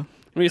 Yeah.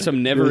 Let me get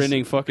some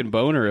never-ending fucking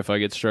boner if I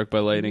get struck by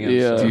lightning.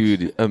 Yeah.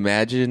 Dude,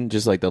 imagine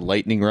just like the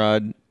lightning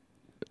rod.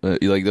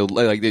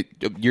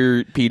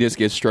 Your penis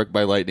gets struck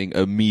by lightning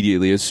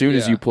immediately as soon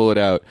as Yeah. you pull it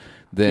out.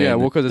 Then Yeah,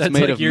 well, because it's That's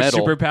made like of your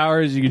metal.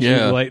 superpowers. You can shoot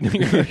Yeah.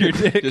 lightning out your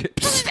dick.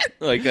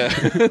 like Yeah.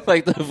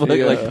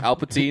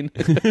 Palpatine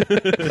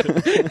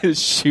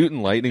is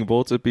shooting lightning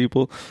bolts at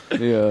people.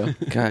 Yeah.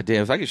 God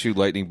damn! If I could shoot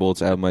lightning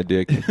bolts out of my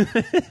dick,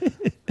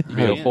 It'd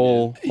be a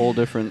whole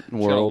different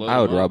world. load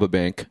I would them up. rob a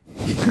bank.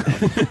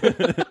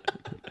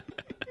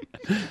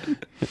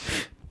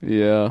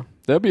 Yeah.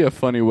 That'd be a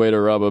funny way to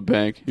rob a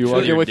bank. You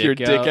walk in your with your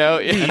dick dick out.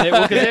 out. And they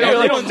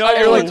don't know.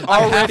 You're like, I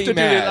have already to do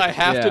mad. this. I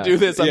have to Yeah. do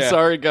this. I'm Yeah.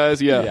 sorry, guys.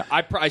 Yeah. Yeah, I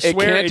It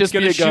swear can't it's just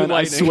gonna be a shoot gun. I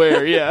lightning.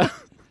 swear. Yeah.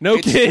 No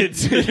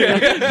kids. All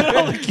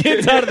the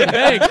kids out of the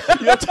bank.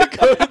 You have to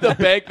go to the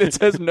bank that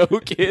says no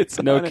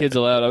kids. No on it. kids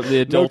allowed. The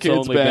No adults kids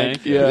only bank.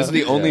 bank. Yeah. This is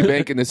the only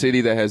bank in the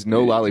city that has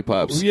no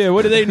lollipops. Yeah,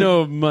 what do they know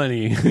of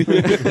money?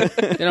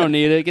 They don't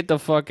need it. Get the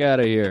fuck out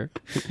of here.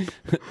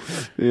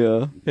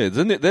 Yeah. Yeah,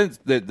 then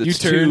the You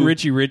turn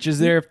Richie Rich is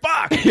there.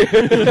 Fuck! Fuck!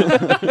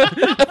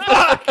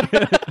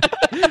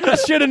 I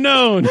should have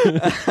known.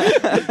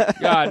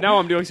 God, now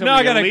I'm doing something Now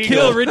I gotta illegal.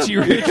 kill Richie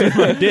Rich with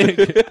my dick.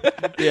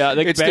 Yeah,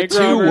 the It's the bank two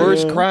robber.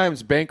 worst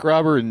crimes: bank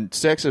robber and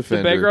sex The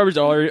offender. bank robber's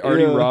already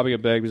Yeah. robbing a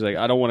bank. He's like,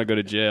 I don't want to go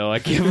to jail. I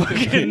can't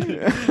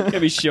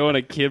can't be showing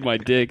a kid my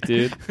dick,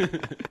 dude.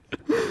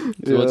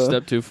 So what's Yeah.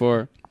 step 2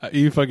 for?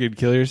 You fucking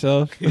kill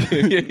yourself.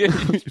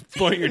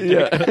 Point your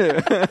dick.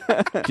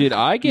 Dude,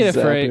 I get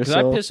Zap afraid because I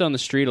yourself. piss on the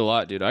street a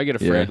lot, dude. I get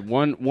afraid.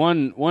 One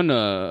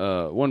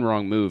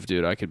wrong move,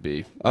 dude. I could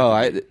be.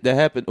 That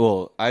happened.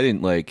 Well, I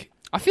didn't like.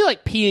 I feel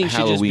like peeing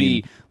should just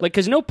be Halloween. like,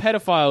 because no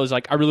pedophile is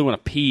like, I really want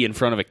to pee in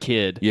front of a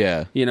kid.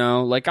 Yeah. You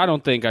know, like I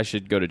don't think I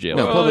should go to jail.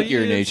 No, Well, public yeah,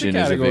 it's a urination is a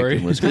category.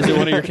 victimless Is it crime.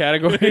 one of your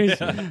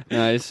categories?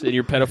 Nice. In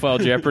your pedophile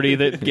Jeopardy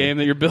game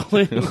that you're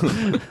building?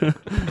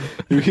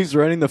 He's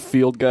writing the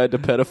field guide to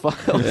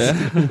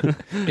pedophiles.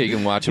 Yeah, you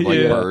can watch them like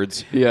Yeah.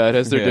 birds. Yeah, it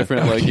has their Yeah.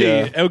 different like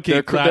Okay,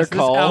 their class, this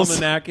calls.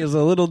 almanac is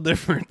a little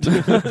different.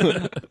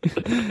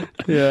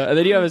 Yeah, and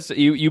then you have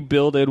you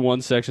build in one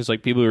section. It's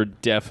like people who are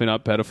definitely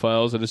not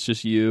pedophiles, and it's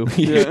just you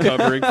just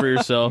covering for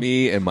yourself.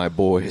 Me and my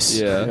boys.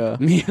 Yeah.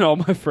 Me and all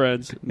my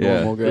friends. Yeah.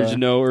 Normal guy. There's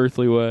no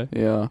earthly way.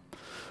 Yeah.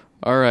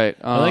 All right.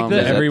 I like is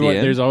that that everyone. the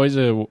end? There's always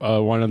a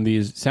one of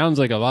these. Sounds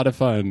like a lot of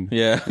fun.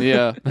 Yeah.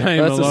 Yeah. I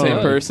am That's the same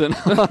alone. person.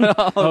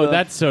 Oh,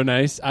 that's so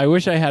nice. I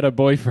wish I had a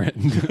boyfriend.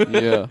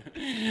 Yeah.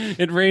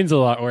 It rains a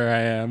lot where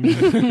I am.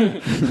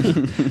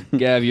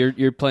 Gav,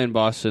 you're playing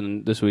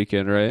Boston this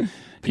weekend, right?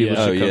 People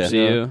Yeah. should Oh, come yeah.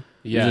 see you.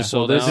 Yeah. Is it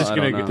sold Well, this out? is I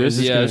gonna don't know. go- this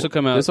is yeah, gonna- this will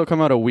come out. This will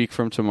come out a week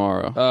from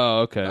tomorrow. Oh,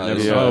 okay. Never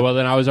yeah. mind. Oh well,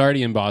 then I was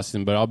already in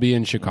Boston, but I'll be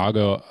in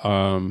Chicago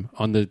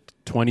on the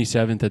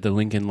 27th at the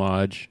Lincoln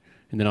Lodge,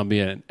 and then I'll be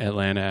in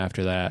Atlanta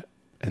after that,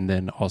 and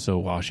then also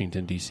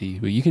Washington D.C.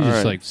 But you can All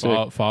just right, like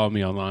sick. follow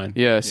me online.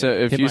 Yeah, so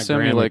if Hit you my send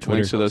me gram or like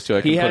links to Twitter. those two,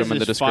 I can He put has them in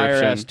the this fire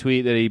description. ass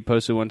tweet that he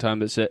posted one time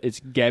that said it's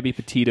Gabby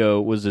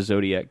Petito was the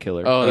Zodiac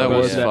killer. Oh, that He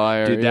was posted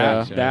fire, Dude,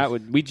 yeah. that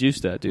would we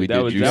juiced that, dude. We that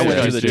did was juice that it. went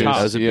to Yeah, the juice. top.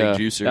 That was a big Yeah.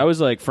 juicer. That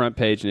was like front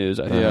page news.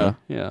 I think. Yeah.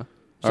 Yeah.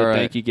 So All right.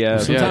 thank you,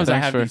 Gav. Sometimes I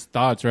thanks have for- these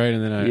thoughts, right,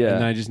 and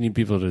then I just need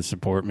people to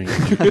support me.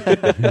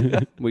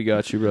 We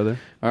got you, brother.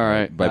 All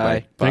right.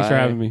 Bye-bye. Thanks for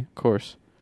having me. Of course.